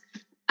Anonymous,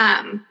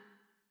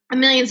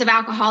 millions of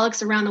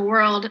alcoholics around the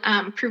world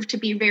proved to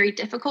be very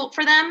difficult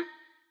for them.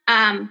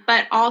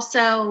 But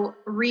also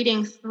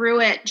reading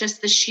through it,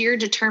 just the sheer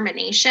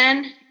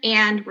determination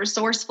and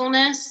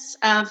resourcefulness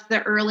of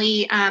the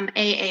early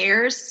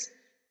AAers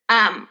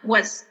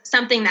was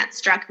something that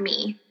struck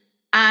me.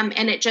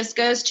 And it just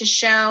goes to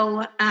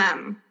show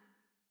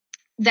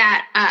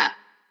that,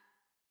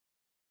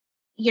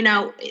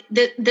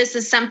 this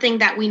is something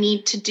that we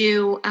need to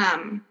do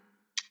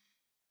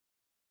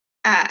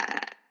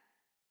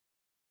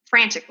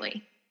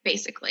frantically,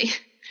 basically.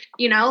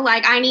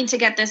 I need to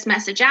get this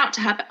message out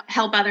to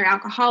help other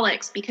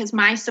alcoholics, because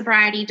my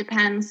sobriety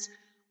depends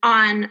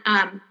on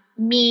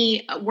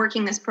me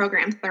working this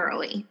program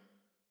thoroughly.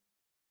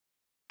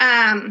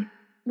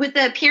 With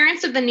the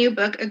appearance of the new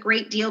book, a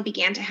great deal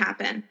began to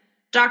happen.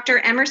 Dr.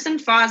 Emerson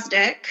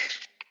Fosdick,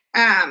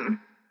 a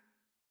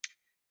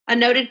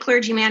noted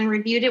clergyman,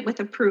 reviewed it with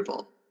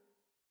approval.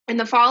 In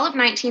the fall of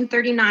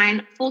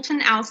 1939,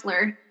 Fulton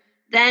Alsler,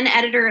 then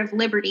editor of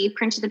Liberty,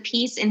 printed a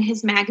piece in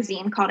his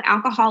magazine called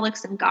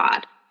Alcoholics and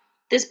God.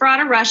 This brought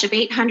a rush of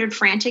 800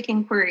 frantic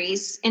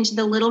inquiries into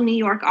the little New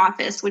York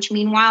office, which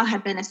meanwhile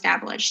had been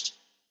established.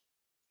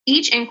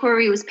 Each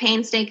inquiry was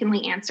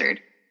painstakingly answered.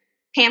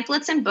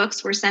 Pamphlets and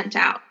books were sent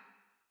out.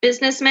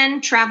 Businessmen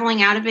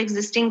traveling out of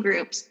existing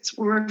groups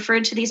were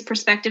referred to these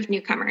prospective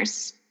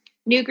newcomers.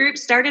 New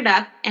groups started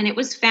up, and it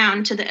was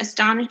found, to the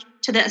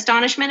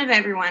astonishment of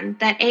everyone,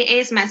 that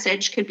AA's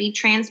message could be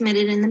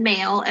transmitted in the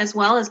mail as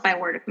well as by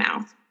word of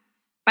mouth.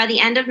 By the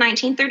end of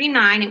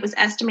 1939, it was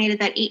estimated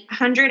that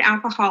 800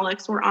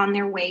 alcoholics were on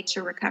their way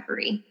to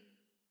recovery.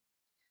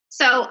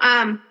 So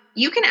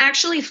you can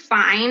actually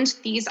find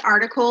these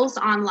articles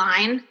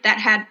online that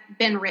had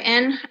been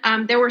written.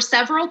 There were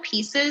several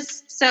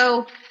pieces.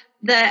 So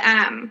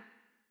the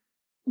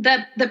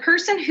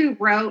person who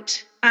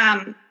wrote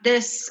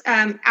this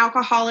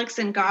Alcoholics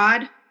and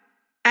God.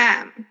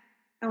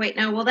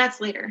 That's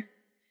later.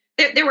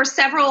 There were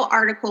several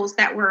articles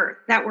that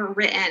were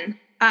written,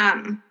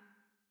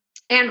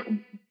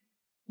 and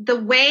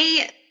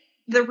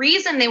the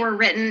reason they were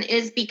written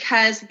is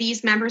because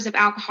these members of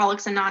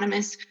Alcoholics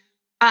Anonymous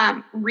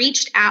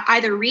reached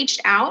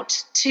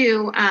out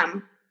to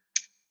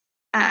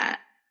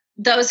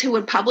those who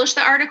would publish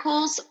the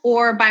articles,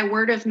 or by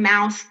word of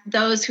mouth,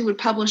 those who would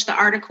publish the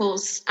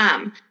articles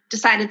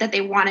decided that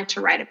they wanted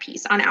to write a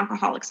piece on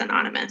Alcoholics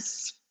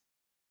Anonymous.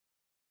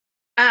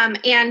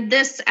 And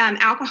this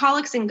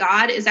Alcoholics and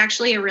God is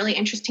actually a really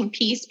interesting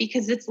piece,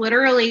 because it's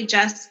literally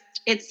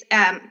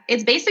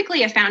it's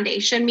basically a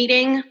foundation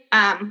meeting,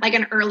 like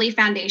an early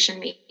foundation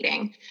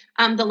meeting.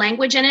 The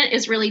language in it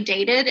is really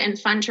dated and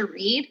fun to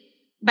read,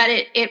 but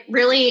it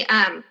really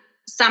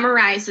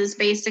summarizes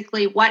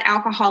basically what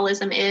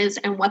alcoholism is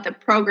and what the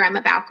program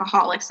of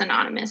Alcoholics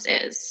Anonymous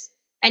is.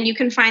 And you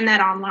can find that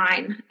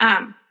online,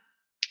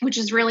 which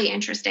is really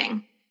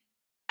interesting.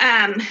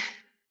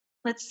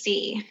 Let's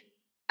see.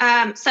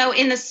 So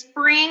in the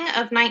spring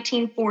of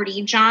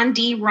 1940, John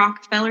D.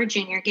 Rockefeller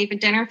Jr. gave a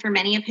dinner for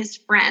many of his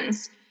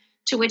friends,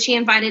 to which he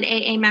invited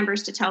AA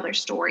members to tell their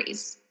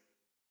stories.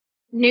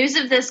 News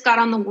of this got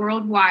on the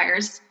world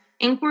wires.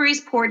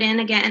 Inquiries poured in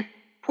again,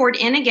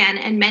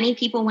 and many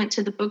people went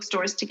to the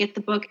bookstores to get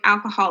the book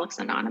Alcoholics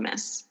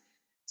Anonymous.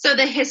 So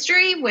the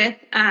history with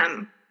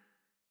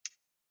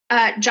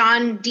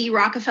John D.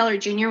 Rockefeller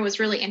Jr. was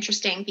really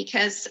interesting,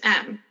 because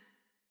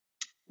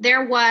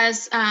there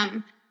was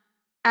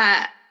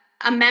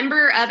a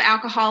member of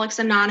Alcoholics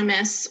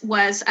Anonymous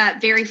was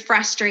very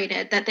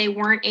frustrated that they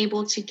weren't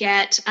able to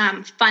get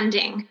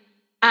funding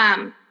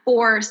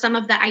for some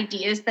of the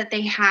ideas that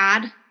they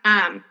had.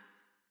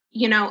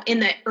 In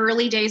the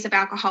early days of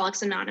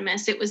Alcoholics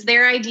Anonymous, it was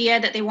their idea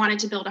that they wanted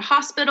to build a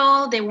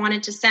hospital. They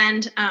wanted to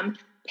send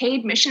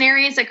paid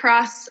missionaries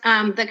across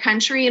the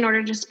country in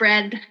order to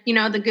spread,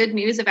 the good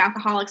news of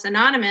Alcoholics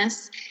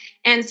Anonymous.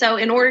 And so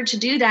in order to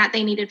do that,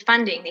 they needed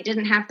funding. They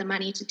didn't have the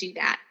money to do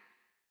that.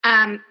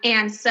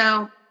 And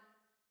so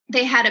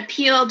they had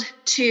appealed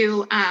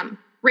to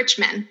rich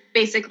men,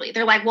 basically.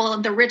 They're like,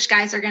 well, the rich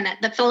guys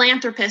the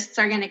philanthropists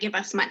are going to give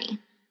us money.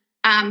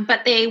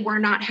 But they were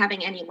not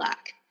having any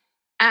luck.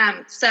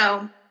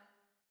 So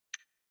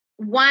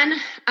one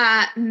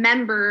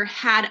member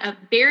had a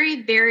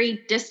very,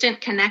 very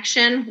distant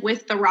connection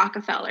with the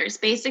Rockefellers.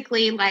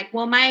 Basically, like,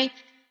 well, my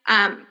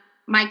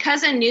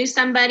cousin knew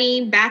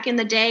somebody back in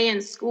the day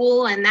in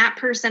school, and that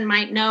person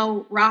might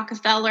know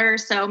Rockefeller,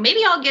 so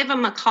maybe I'll give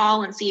him a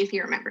call and see if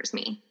he remembers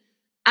me.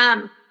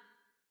 And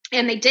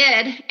they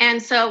did,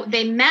 and so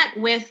they met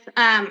with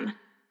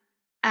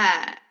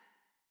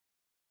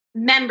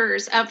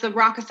members of the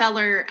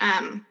Rockefeller,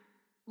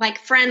 like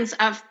friends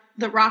of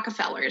the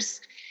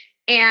Rockefellers.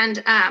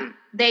 And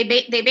they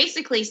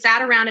basically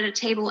sat around at a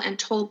table and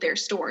told their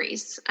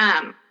stories.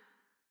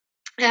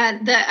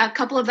 A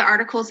couple of the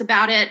articles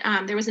about it,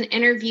 there was an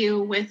interview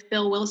with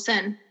Bill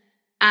Wilson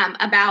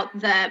about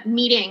the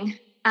meeting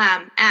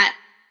at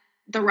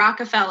the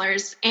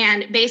Rockefellers.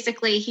 And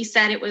basically he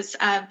said it was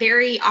a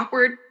very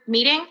awkward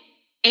meeting.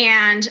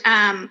 And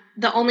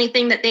the only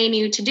thing that they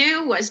knew to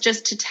do was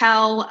just to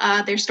tell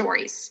their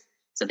stories.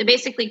 So they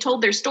basically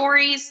told their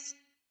stories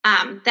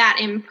that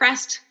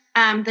impressed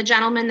the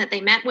gentleman that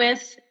they met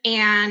with.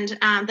 And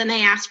then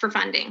they asked for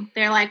funding.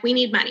 They're like, we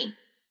need money.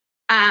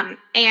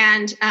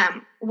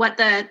 What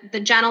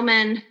the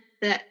gentlemen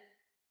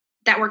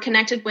that were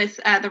connected with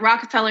the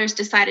Rockefellers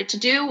decided to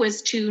do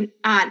was to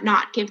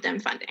not give them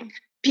funding,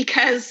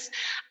 because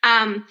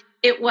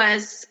it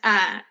was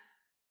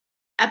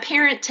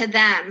apparent to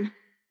them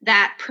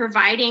that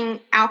providing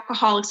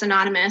Alcoholics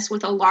Anonymous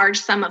with a large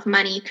sum of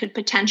money could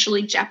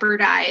potentially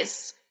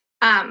jeopardize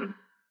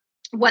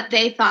what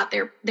they thought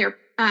their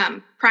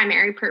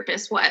primary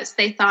purpose was.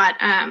 They thought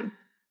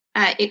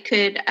it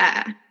could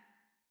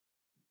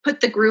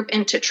put the group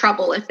into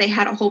trouble if they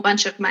had a whole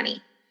bunch of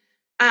money.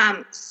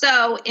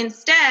 So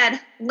instead,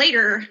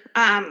 later,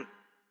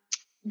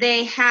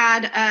 they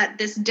had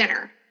this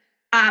dinner.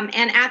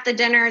 And at the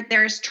dinner,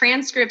 there's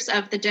transcripts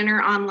of the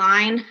dinner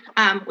online,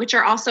 which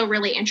are also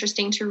really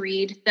interesting to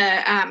read.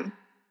 The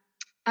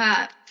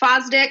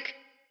Fosdick,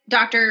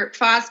 Dr.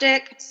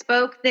 Fosdick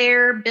spoke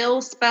there,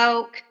 Bill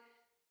spoke.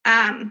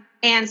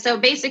 And so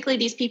basically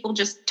these people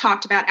just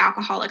talked about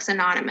Alcoholics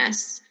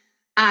Anonymous.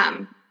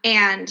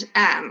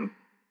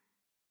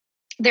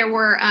 There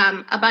were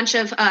a bunch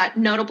of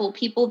notable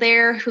people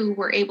there who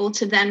were able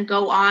to then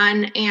go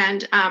on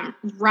and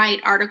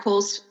write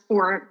articles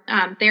for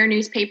their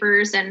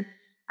newspapers and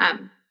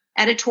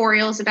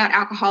editorials about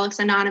Alcoholics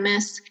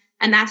Anonymous.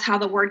 And that's how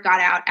the word got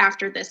out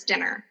after this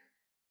dinner.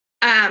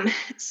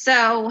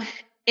 So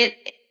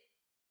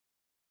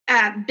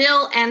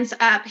Bill ends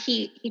up,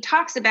 he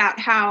talks about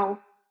how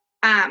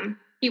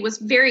he was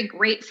very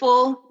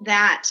grateful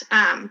that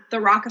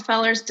the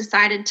Rockefellers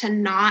decided to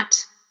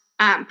not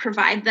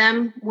provide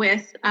them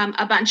with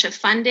a bunch of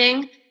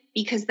funding,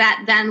 because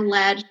that then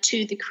led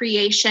to the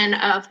creation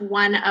of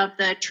one of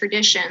the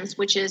traditions,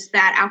 which is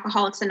that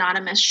Alcoholics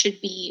Anonymous should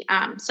be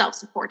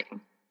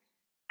self-supporting.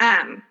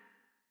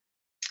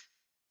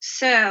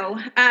 So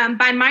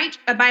by March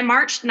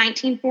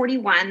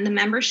 1941, the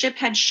membership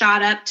had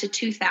shot up to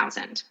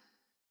 2,000.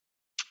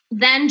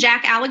 Then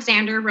Jack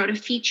Alexander wrote a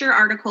feature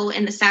article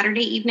in the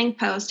Saturday Evening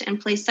Post and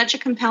placed such a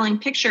compelling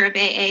picture of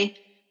AA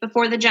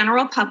before the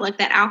general public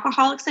that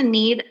alcoholics in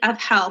need of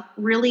help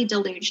really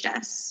deluged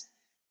us.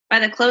 By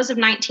the close of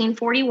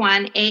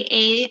 1941,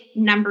 AA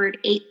numbered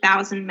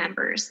 8,000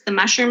 members. The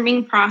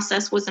mushrooming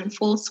process was in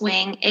full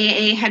swing.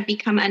 AA had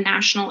become a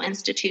national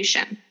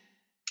institution.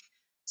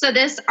 So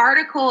this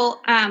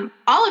article,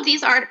 all of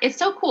these are, it's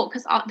so cool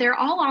because they're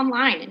all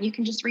online and you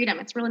can just read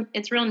them.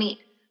 It's real neat.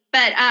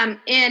 But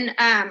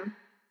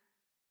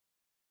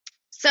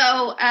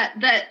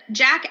the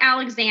Jack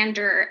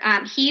Alexander,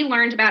 he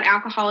learned about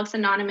Alcoholics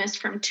Anonymous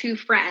from two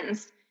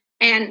friends,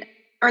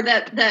 or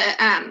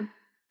the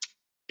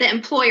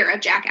employer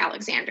of Jack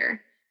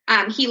Alexander.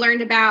 He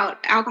learned about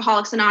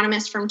Alcoholics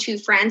Anonymous from two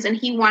friends, and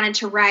he wanted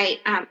to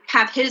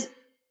have his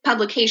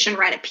publication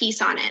write a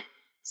piece on it.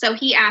 So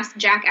he asked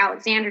Jack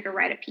Alexander to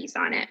write a piece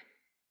on it.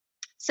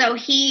 So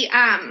he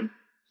and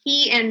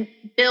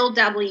Bill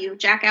W.,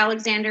 Jack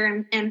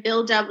Alexander and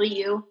Bill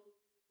W.,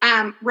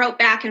 wrote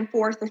back and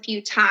forth a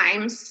few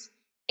times.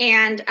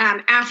 And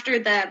after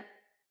the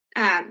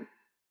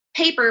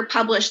paper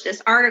published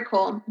this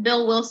article,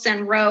 Bill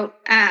Wilson wrote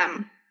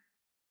Jack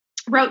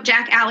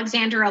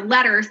Alexander a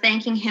letter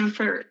thanking him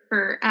for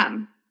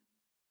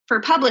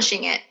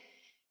publishing it.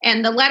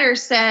 And the letter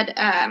said,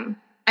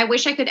 I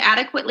wish I could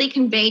adequately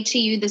convey to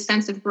you the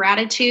sense of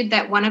gratitude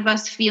that one of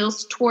us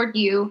feels toward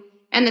you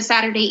and the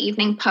Saturday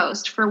Evening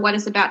Post for what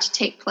is about to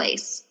take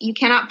place. You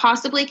cannot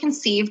possibly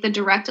conceive the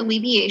direct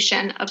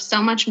alleviation of so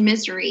much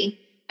misery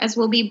as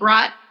will be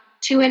brought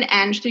to an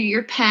end through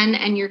your pen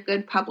and your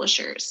good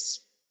publishers.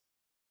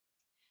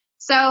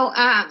 So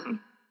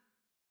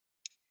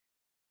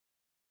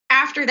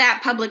after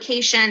that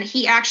publication,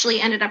 he actually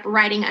ended up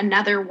writing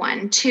another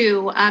one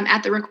too,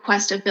 at the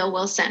request of Bill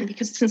Wilson,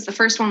 because since the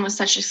first one was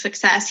such a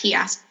success, he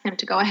asked him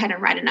to go ahead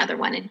and write another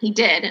one, and he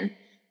did.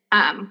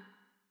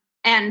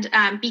 And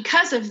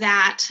because of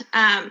that,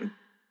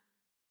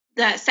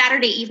 the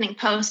Saturday Evening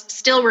Post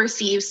still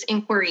receives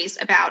inquiries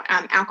about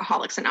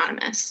Alcoholics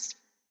Anonymous.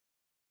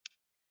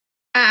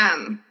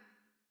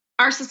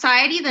 Our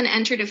society then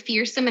entered a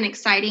fearsome and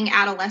exciting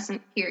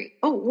adolescent period.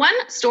 Oh, one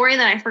story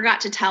that I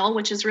forgot to tell,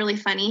 which is really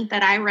funny,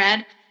 that I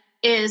read,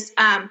 is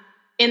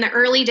in the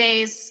early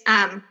days,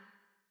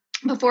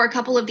 before a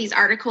couple of these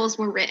articles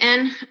were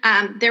written,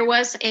 there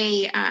was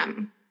a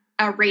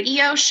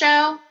radio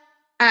show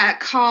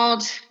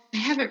called, I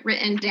have it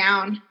written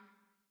down.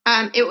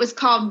 It was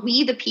called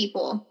We the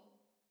People.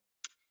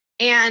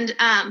 And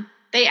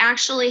they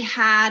actually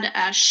had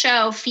a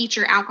show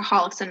feature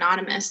Alcoholics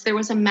Anonymous. There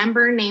was a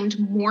member named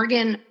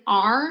Morgan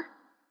R.,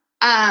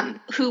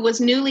 who was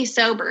newly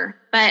sober,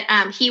 but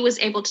he was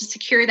able to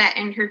secure that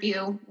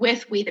interview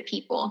with We the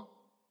People.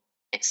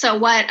 So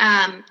what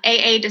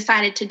AA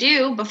decided to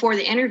do before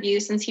the interview,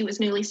 since he was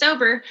newly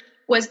sober,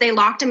 was they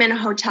locked him in a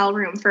hotel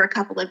room for a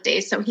couple of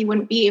days so he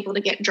wouldn't be able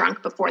to get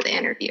drunk before the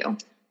interview,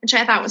 which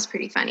I thought was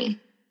pretty funny.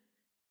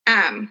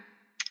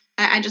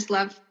 I just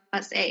love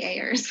us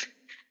AAers.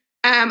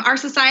 Our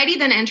society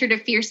then entered a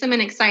fearsome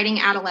and exciting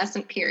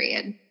adolescent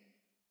period.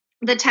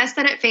 The test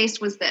that it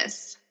faced was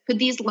this: could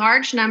these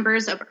large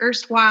numbers of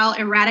erstwhile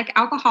erratic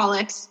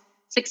alcoholics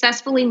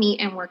successfully meet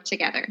and work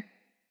together?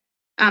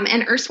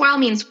 And erstwhile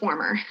means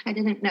former. I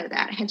didn't know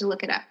that. I had to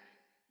look it up.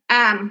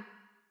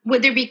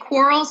 Would there be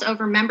quarrels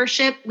over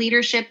membership,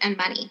 leadership, and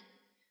money?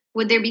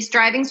 Would there be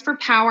strivings for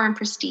power and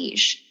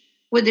prestige?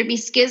 Would there be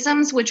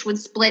schisms which would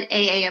split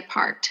AA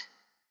apart?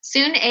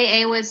 Soon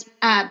AA was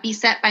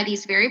beset by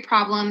these very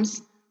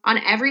problems on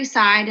every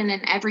side and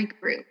in every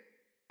group.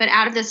 But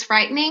out of this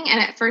frightening and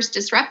at first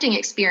disrupting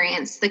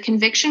experience, the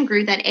conviction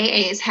grew that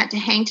AAs had to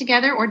hang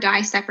together or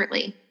die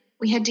separately.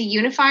 We had to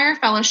unify our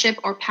fellowship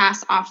or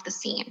pass off the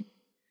scene.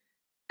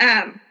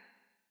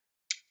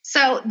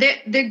 So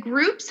the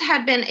groups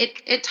had been,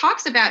 it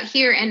talks about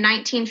here in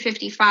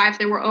 1955,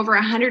 there were over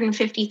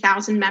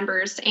 150,000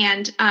 members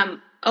and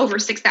over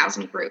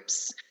 6,000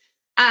 groups.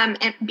 And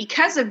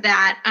because of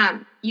that,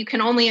 you can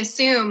only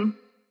assume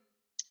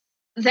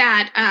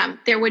that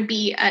there would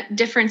be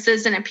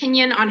differences in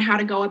opinion on how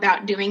to go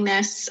about doing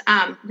this.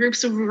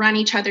 Groups would run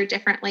each other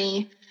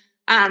differently.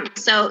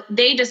 So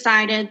they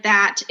decided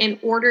that in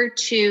order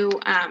to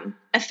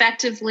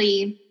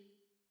effectively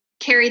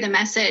carry the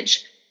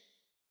message,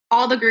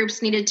 all the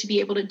groups needed to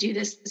be able to do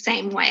this the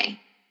same way,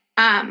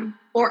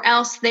 or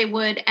else they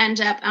would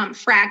end up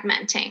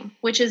fragmenting,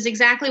 which is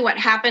exactly what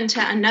happened to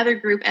another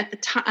group at the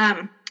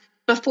time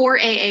before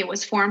AA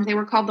was formed. They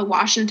were called the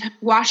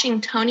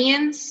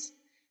Washingtonians.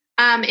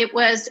 It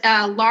was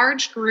a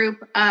large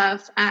group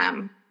of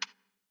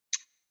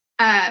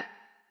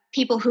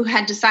people who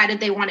had decided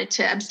they wanted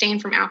to abstain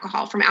from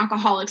alcohol, from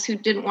alcoholics who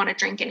didn't want to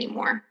drink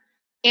anymore.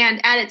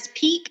 And at its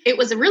peak, it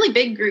was a really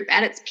big group.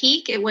 At its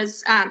peak, it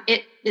was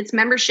its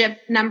membership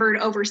numbered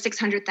over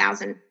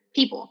 600,000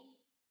 people.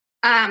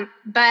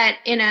 But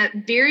in a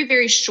very,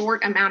 very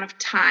short amount of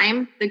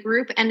time, the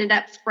group ended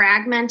up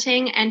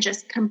fragmenting and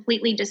just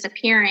completely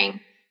disappearing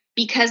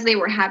because they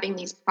were having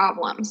these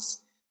problems.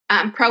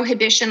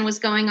 Prohibition was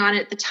going on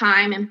at the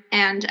time,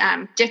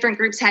 and different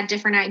groups had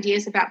different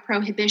ideas about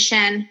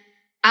prohibition.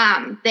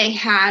 They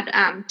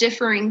had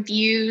differing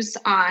views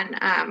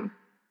on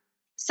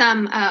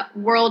some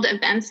world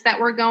events that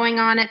were going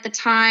on at the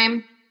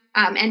time,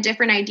 and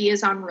different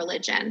ideas on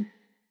religion.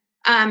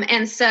 And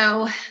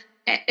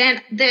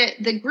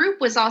the group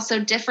was also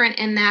different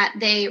in that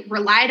they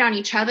relied on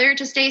each other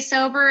to stay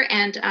sober.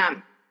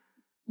 And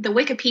the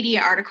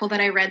Wikipedia article that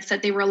I read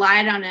said they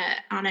relied on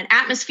an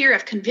atmosphere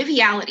of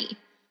conviviality,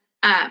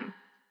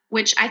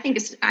 which I think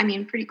is,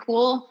 pretty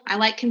cool. I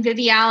like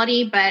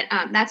conviviality, but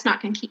that's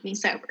not going to keep me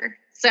sober.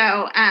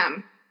 So,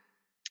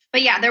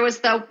 but yeah, there was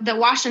the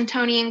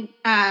Washingtonian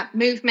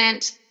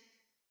movement,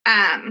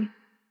 and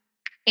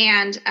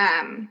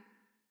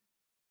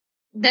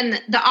then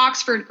the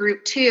Oxford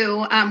group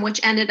too, which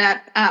ended up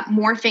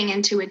morphing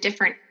into a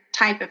different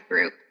type of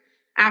group.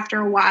 After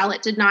a while,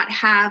 it did not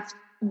have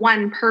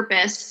one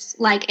purpose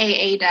like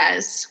AA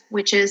does,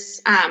 which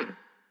is,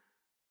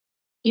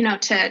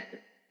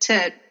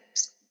 to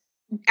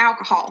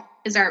alcohol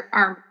is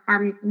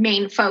our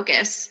main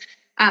focus.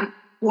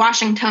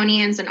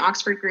 Washingtonians and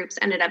Oxford groups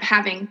ended up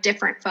having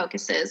different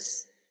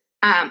focuses,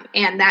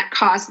 and that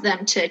caused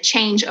them to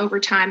change over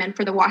time. And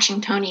for the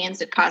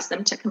Washingtonians, it caused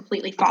them to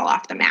completely fall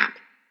off the map.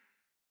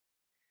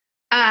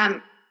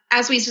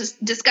 As we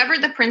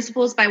discovered the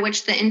principles by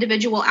which the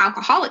individual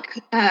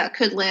alcoholic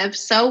could live,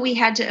 so we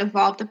had to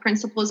evolve the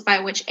principles by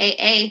which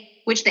the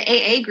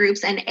AA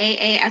groups and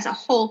AA as a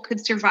whole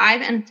could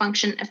survive and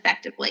function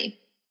effectively.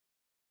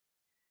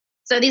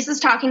 So this is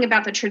talking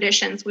about the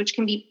traditions, which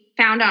can be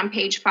found on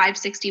page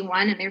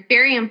 561, and they're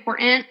very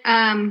important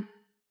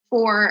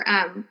for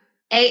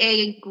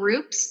AA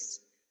groups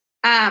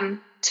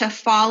to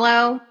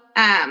follow,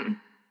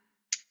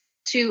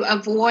 to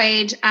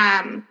avoid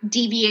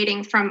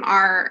deviating from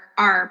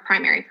our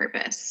primary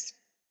purpose.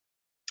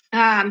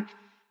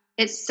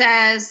 It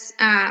says,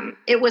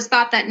 it was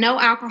thought that no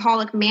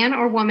alcoholic man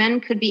or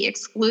woman could be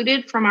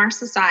excluded from our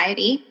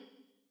society,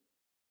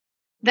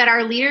 that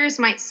our leaders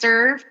might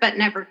serve but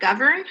never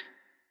govern,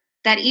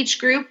 that each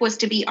group was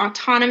to be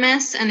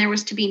autonomous and there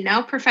was to be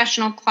no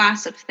professional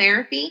class of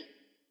therapy.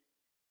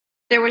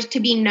 There was to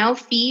be no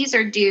fees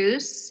or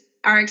dues.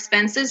 Our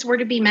expenses were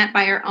to be met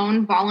by our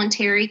own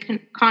voluntary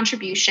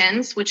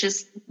contributions, which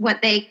is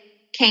what they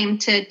came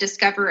to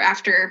discover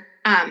after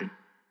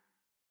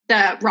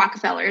the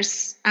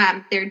Rockefellers,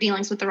 their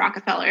dealings with the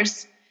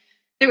Rockefellers.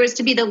 There was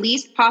to be the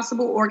least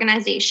possible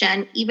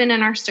organization, even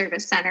in our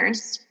service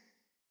centers.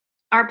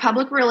 Our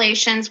public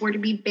relations were to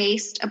be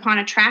based upon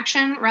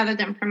attraction rather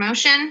than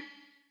promotion.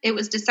 It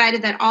was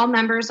decided that all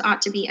members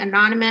ought to be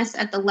anonymous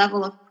at the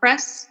level of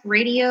press,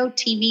 radio,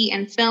 TV,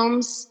 and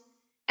films,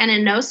 and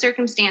in no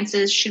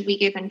circumstances should we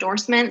give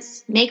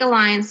endorsements, make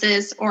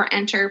alliances, or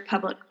enter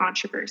public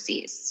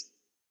controversies.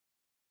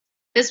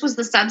 This was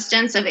the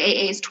substance of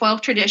AA's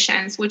 12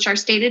 traditions, which are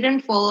stated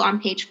in full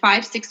on page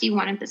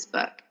 561 of this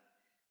book.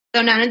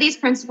 Though none of these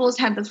principles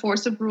had the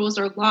force of rules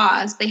or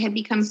laws, they had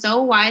become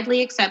so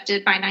widely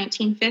accepted by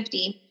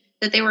 1950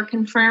 that they were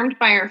confirmed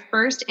by our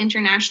first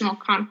international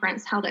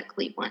conference held at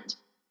Cleveland.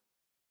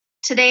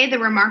 Today, the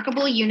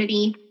remarkable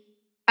unity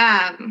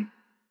of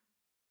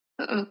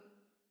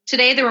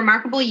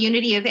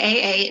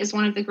AA is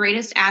one of the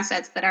greatest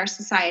assets that our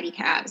society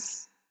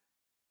has.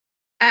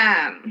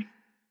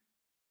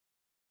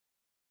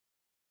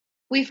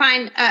 We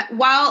find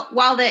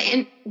while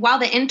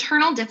the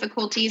internal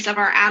difficulties of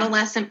our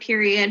adolescent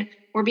period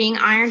were being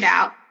ironed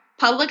out,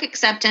 public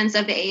acceptance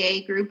of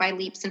AA grew by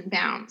leaps and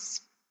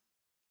bounds.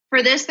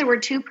 For this, there were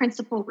two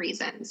principal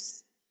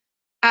reasons.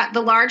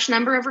 The large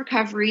number of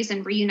recoveries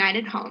and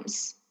reunited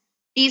homes.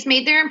 These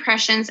made their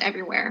impressions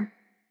everywhere.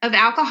 Of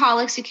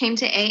alcoholics who came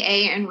to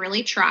AA and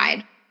really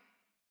tried,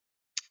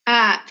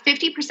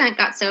 50%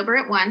 got sober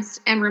at once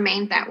and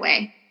remained that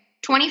way.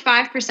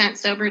 25%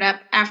 sobered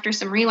up after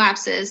some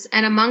relapses,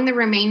 and among the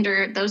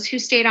remainder, those who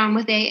stayed on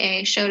with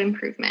AA showed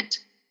improvement.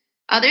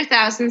 Other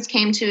thousands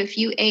came to a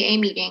few AA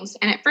meetings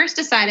and at first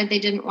decided they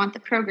didn't want the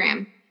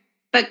program,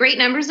 but great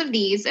numbers of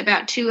these,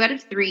 about 2 out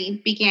of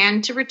 3,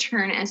 began to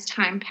return as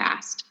time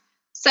passed.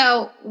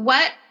 So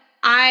what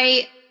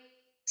I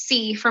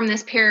see from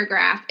this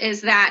paragraph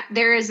is that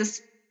there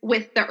is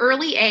with the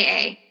early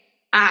AA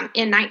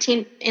in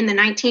the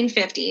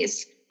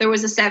 1950s, there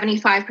was a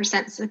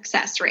 75%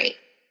 success rate.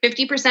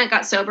 50%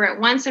 got sober at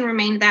once and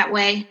remained that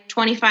way.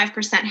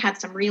 25% had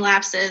some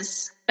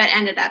relapses, but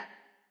ended up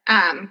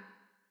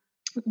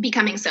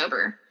becoming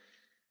sober.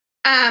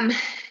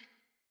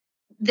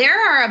 There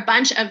are a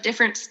bunch of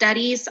different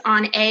studies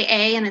on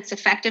AA and its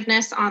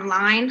effectiveness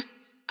online.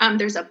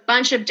 There's a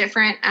bunch of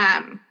different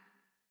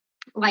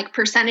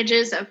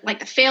percentages of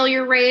the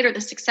failure rate or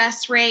the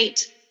success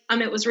rate.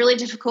 It was really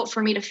difficult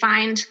for me to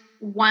find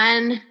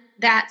one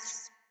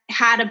that's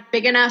had a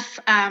big enough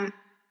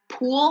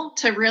pool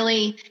to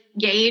really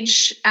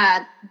gauge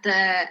how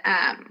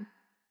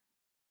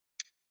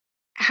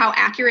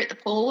accurate the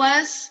poll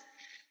was.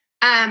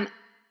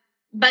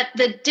 But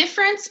the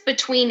difference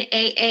between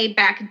AA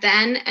back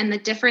then and the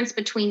difference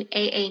between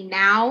AA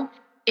now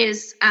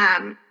is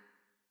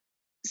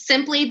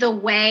simply the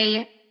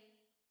way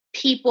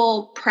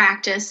people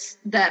practice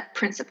the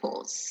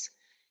principles.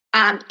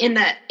 In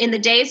the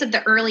days of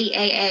the early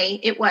AA,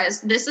 it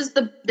was this is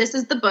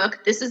the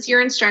book, this is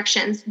your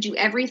instructions, do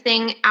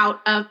everything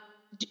out of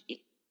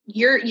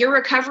your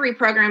recovery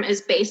program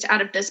is based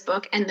out of this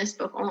book and this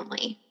book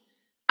only.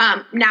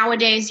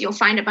 Nowadays, you'll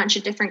find a bunch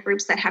of different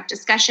groups that have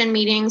discussion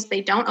meetings. They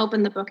don't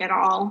open the book at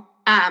all.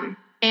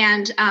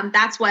 And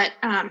that's what,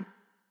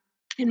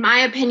 in my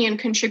opinion,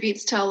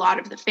 contributes to a lot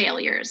of the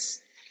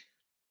failures.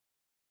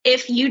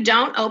 If you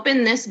don't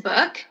open this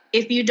book,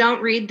 if you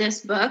don't read this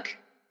book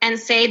and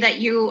say that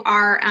you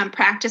are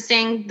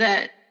practicing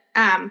the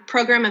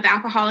program of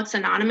Alcoholics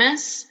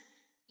Anonymous,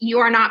 you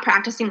are not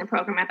practicing the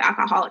program of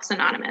Alcoholics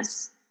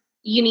Anonymous.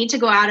 You need to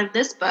go out of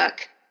this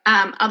book.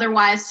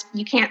 Otherwise,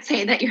 you can't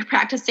say that you're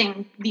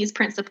practicing these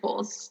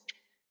principles.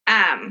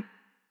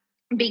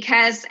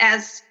 Because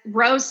as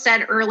Rose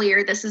said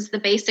earlier, this is the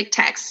basic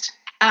text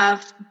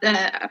of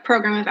the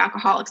program of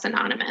Alcoholics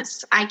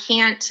Anonymous. I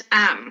can't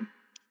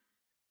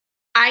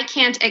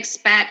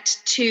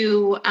expect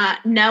to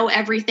know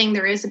everything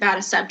there is about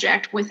a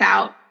subject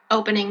without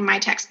opening my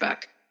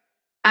textbook.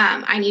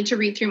 I need to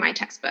read through my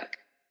textbook.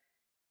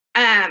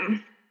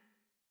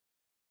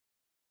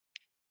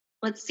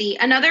 Let's see.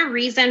 Another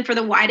reason for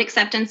the wide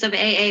acceptance of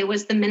AA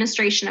was the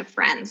ministration of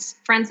friends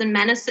in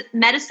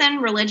medicine,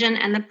 religion,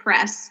 and the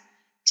press,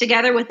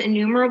 together with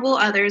innumerable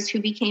others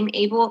who became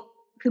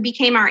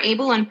our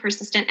able and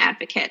persistent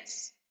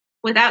advocates.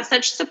 Without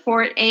such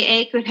support,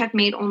 AA could have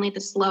made only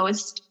the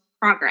slowest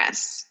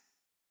progress.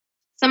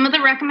 Some of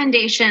the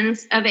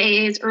recommendations of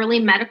AA's early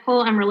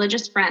medical and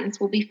religious friends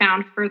will be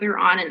found further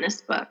on in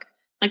this book.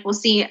 Like we'll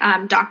see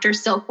Dr.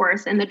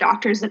 Silkworth in The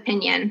Doctor's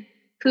Opinion,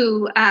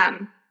 who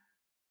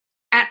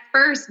at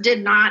first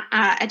did not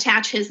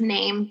attach his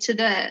name to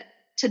the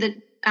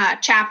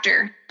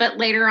chapter, but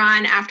later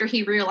on, after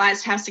he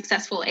realized how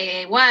successful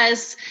AA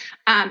was,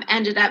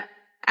 ended up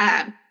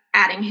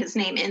adding his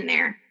name in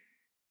there.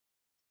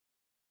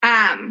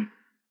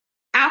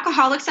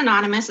 Alcoholics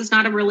Anonymous is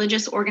not a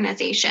religious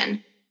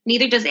organization.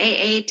 Neither does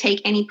AA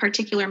take any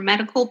particular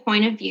medical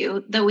point of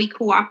view, though we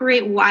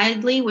cooperate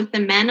widely with the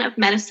men of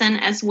medicine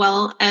as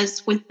well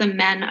as with the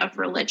men of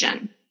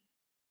religion.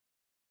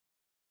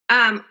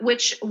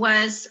 Which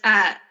was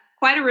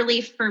quite a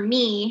relief for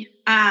me.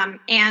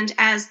 And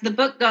as the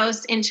book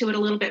goes into it a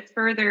little bit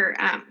further,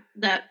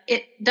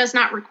 it does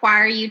not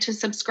require you to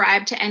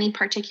subscribe to any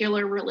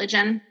particular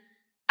religion.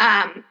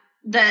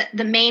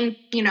 the main,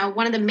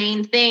 one of the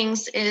main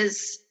things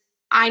is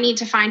I need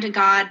to find a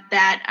God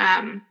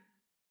that,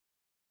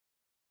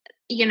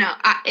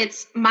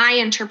 it's my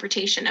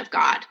interpretation of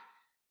God.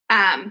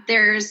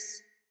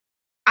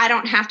 I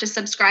don't have to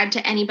subscribe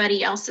to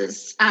anybody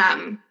else's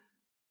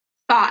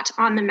thought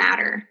on the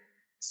matter.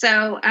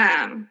 So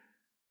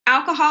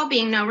alcohol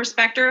being no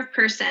respecter of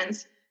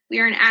persons, we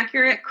are an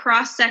accurate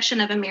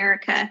cross-section of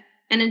America,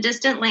 and in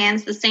distant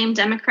lands, the same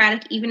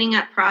democratic evening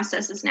up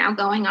process is now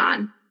going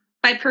on.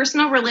 By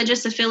personal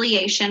religious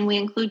affiliation, we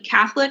include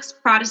Catholics,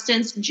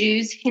 Protestants,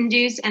 Jews,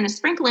 Hindus, and a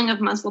sprinkling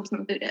of Muslims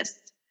and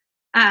Buddhists.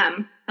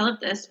 I love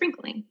this,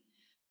 sprinkling.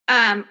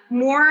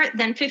 More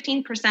than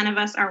 15% of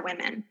us are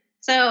women.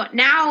 So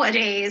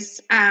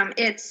nowadays,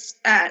 it's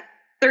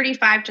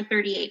 35 to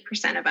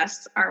 38% of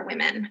us are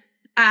women.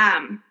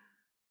 And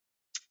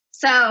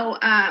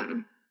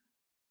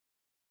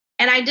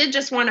I did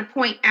just want to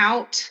point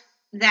out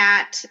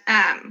that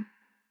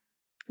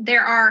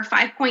there are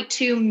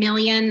 5.2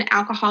 million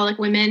alcoholic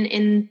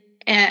women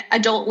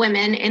adult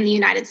women in the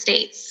United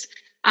States.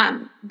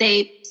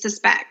 They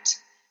suspect.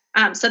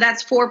 So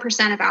that's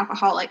 4% of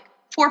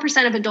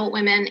 4% of adult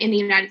women in the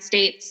United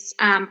States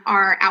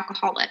are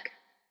alcoholic.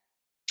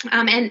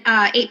 And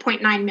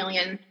 8.9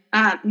 million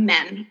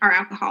men are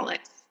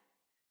alcoholics.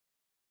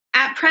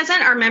 At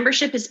present, our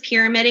membership is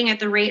pyramiding at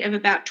the rate of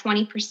about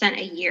 20%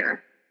 a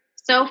year.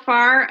 So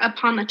far,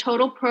 upon the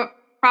total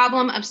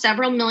problem of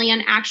several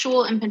million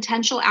actual and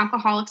potential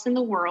alcoholics in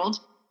the world,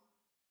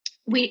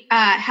 we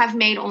have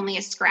made only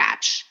a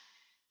scratch.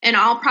 In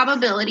all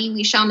probability,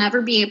 we shall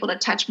never be able to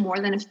touch more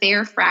than a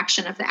fair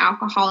fraction of the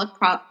alcoholic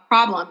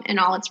problem and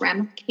all its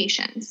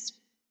ramifications.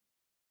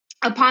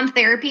 Upon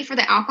therapy for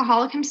the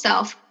alcoholic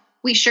himself,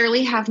 we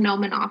surely have no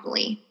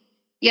monopoly.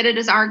 Yet it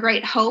is our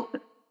great hope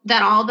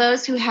that all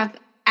those who have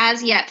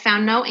as yet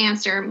found no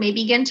answer may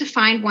begin to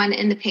find one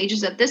in the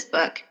pages of this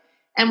book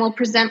and will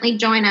presently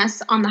join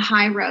us on the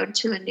high road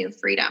to a new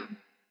freedom.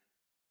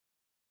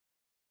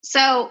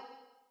 So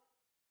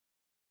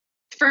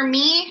for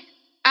me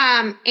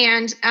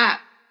and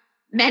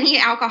many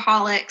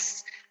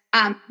alcoholics,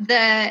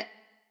 the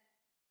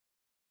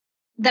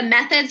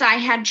methods I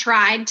had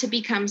tried to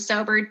become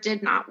sober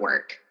did not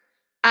work.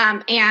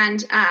 I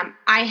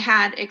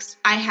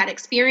had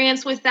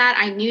experience with that.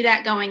 I knew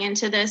that going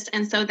into this.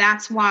 And so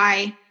that's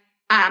why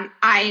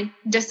I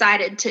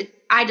decided to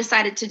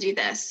do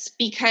this,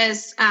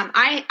 because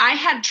I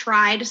had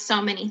tried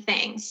so many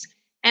things,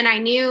 and I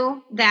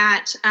knew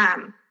that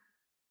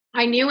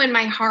I knew in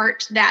my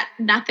heart that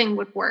nothing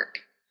would work.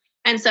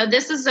 And so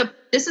this is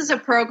a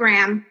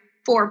program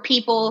for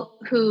people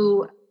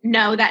who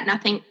know that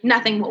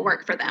nothing will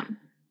work for them.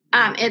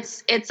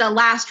 It's a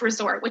last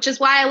resort, which is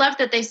why I love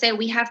that they say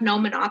we have no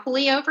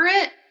monopoly over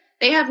it.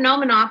 They have no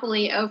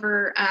monopoly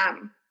over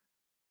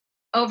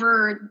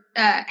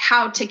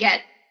how to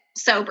get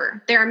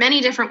sober. There are many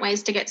different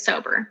ways to get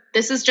sober.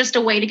 This is just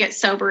a way to get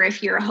sober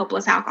if you're a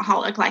hopeless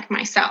alcoholic like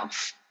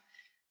myself.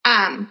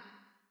 I'm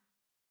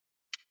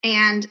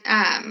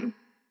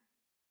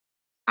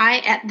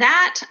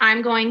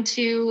going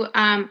to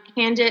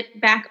hand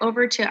it back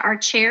over to our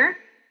chair,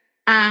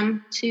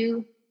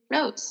 to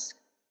Rose.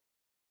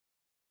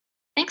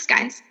 Thanks,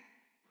 guys.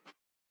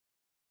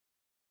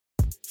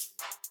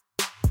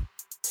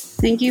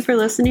 Thank you for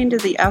listening to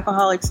the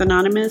Alcoholics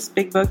Anonymous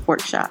Big Book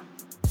Workshop.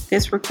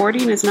 This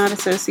recording is not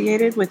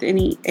associated with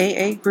any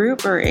AA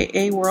group or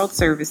AA World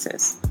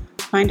Services.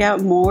 Find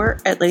out more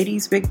at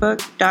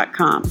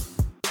ladiesbigbook.com.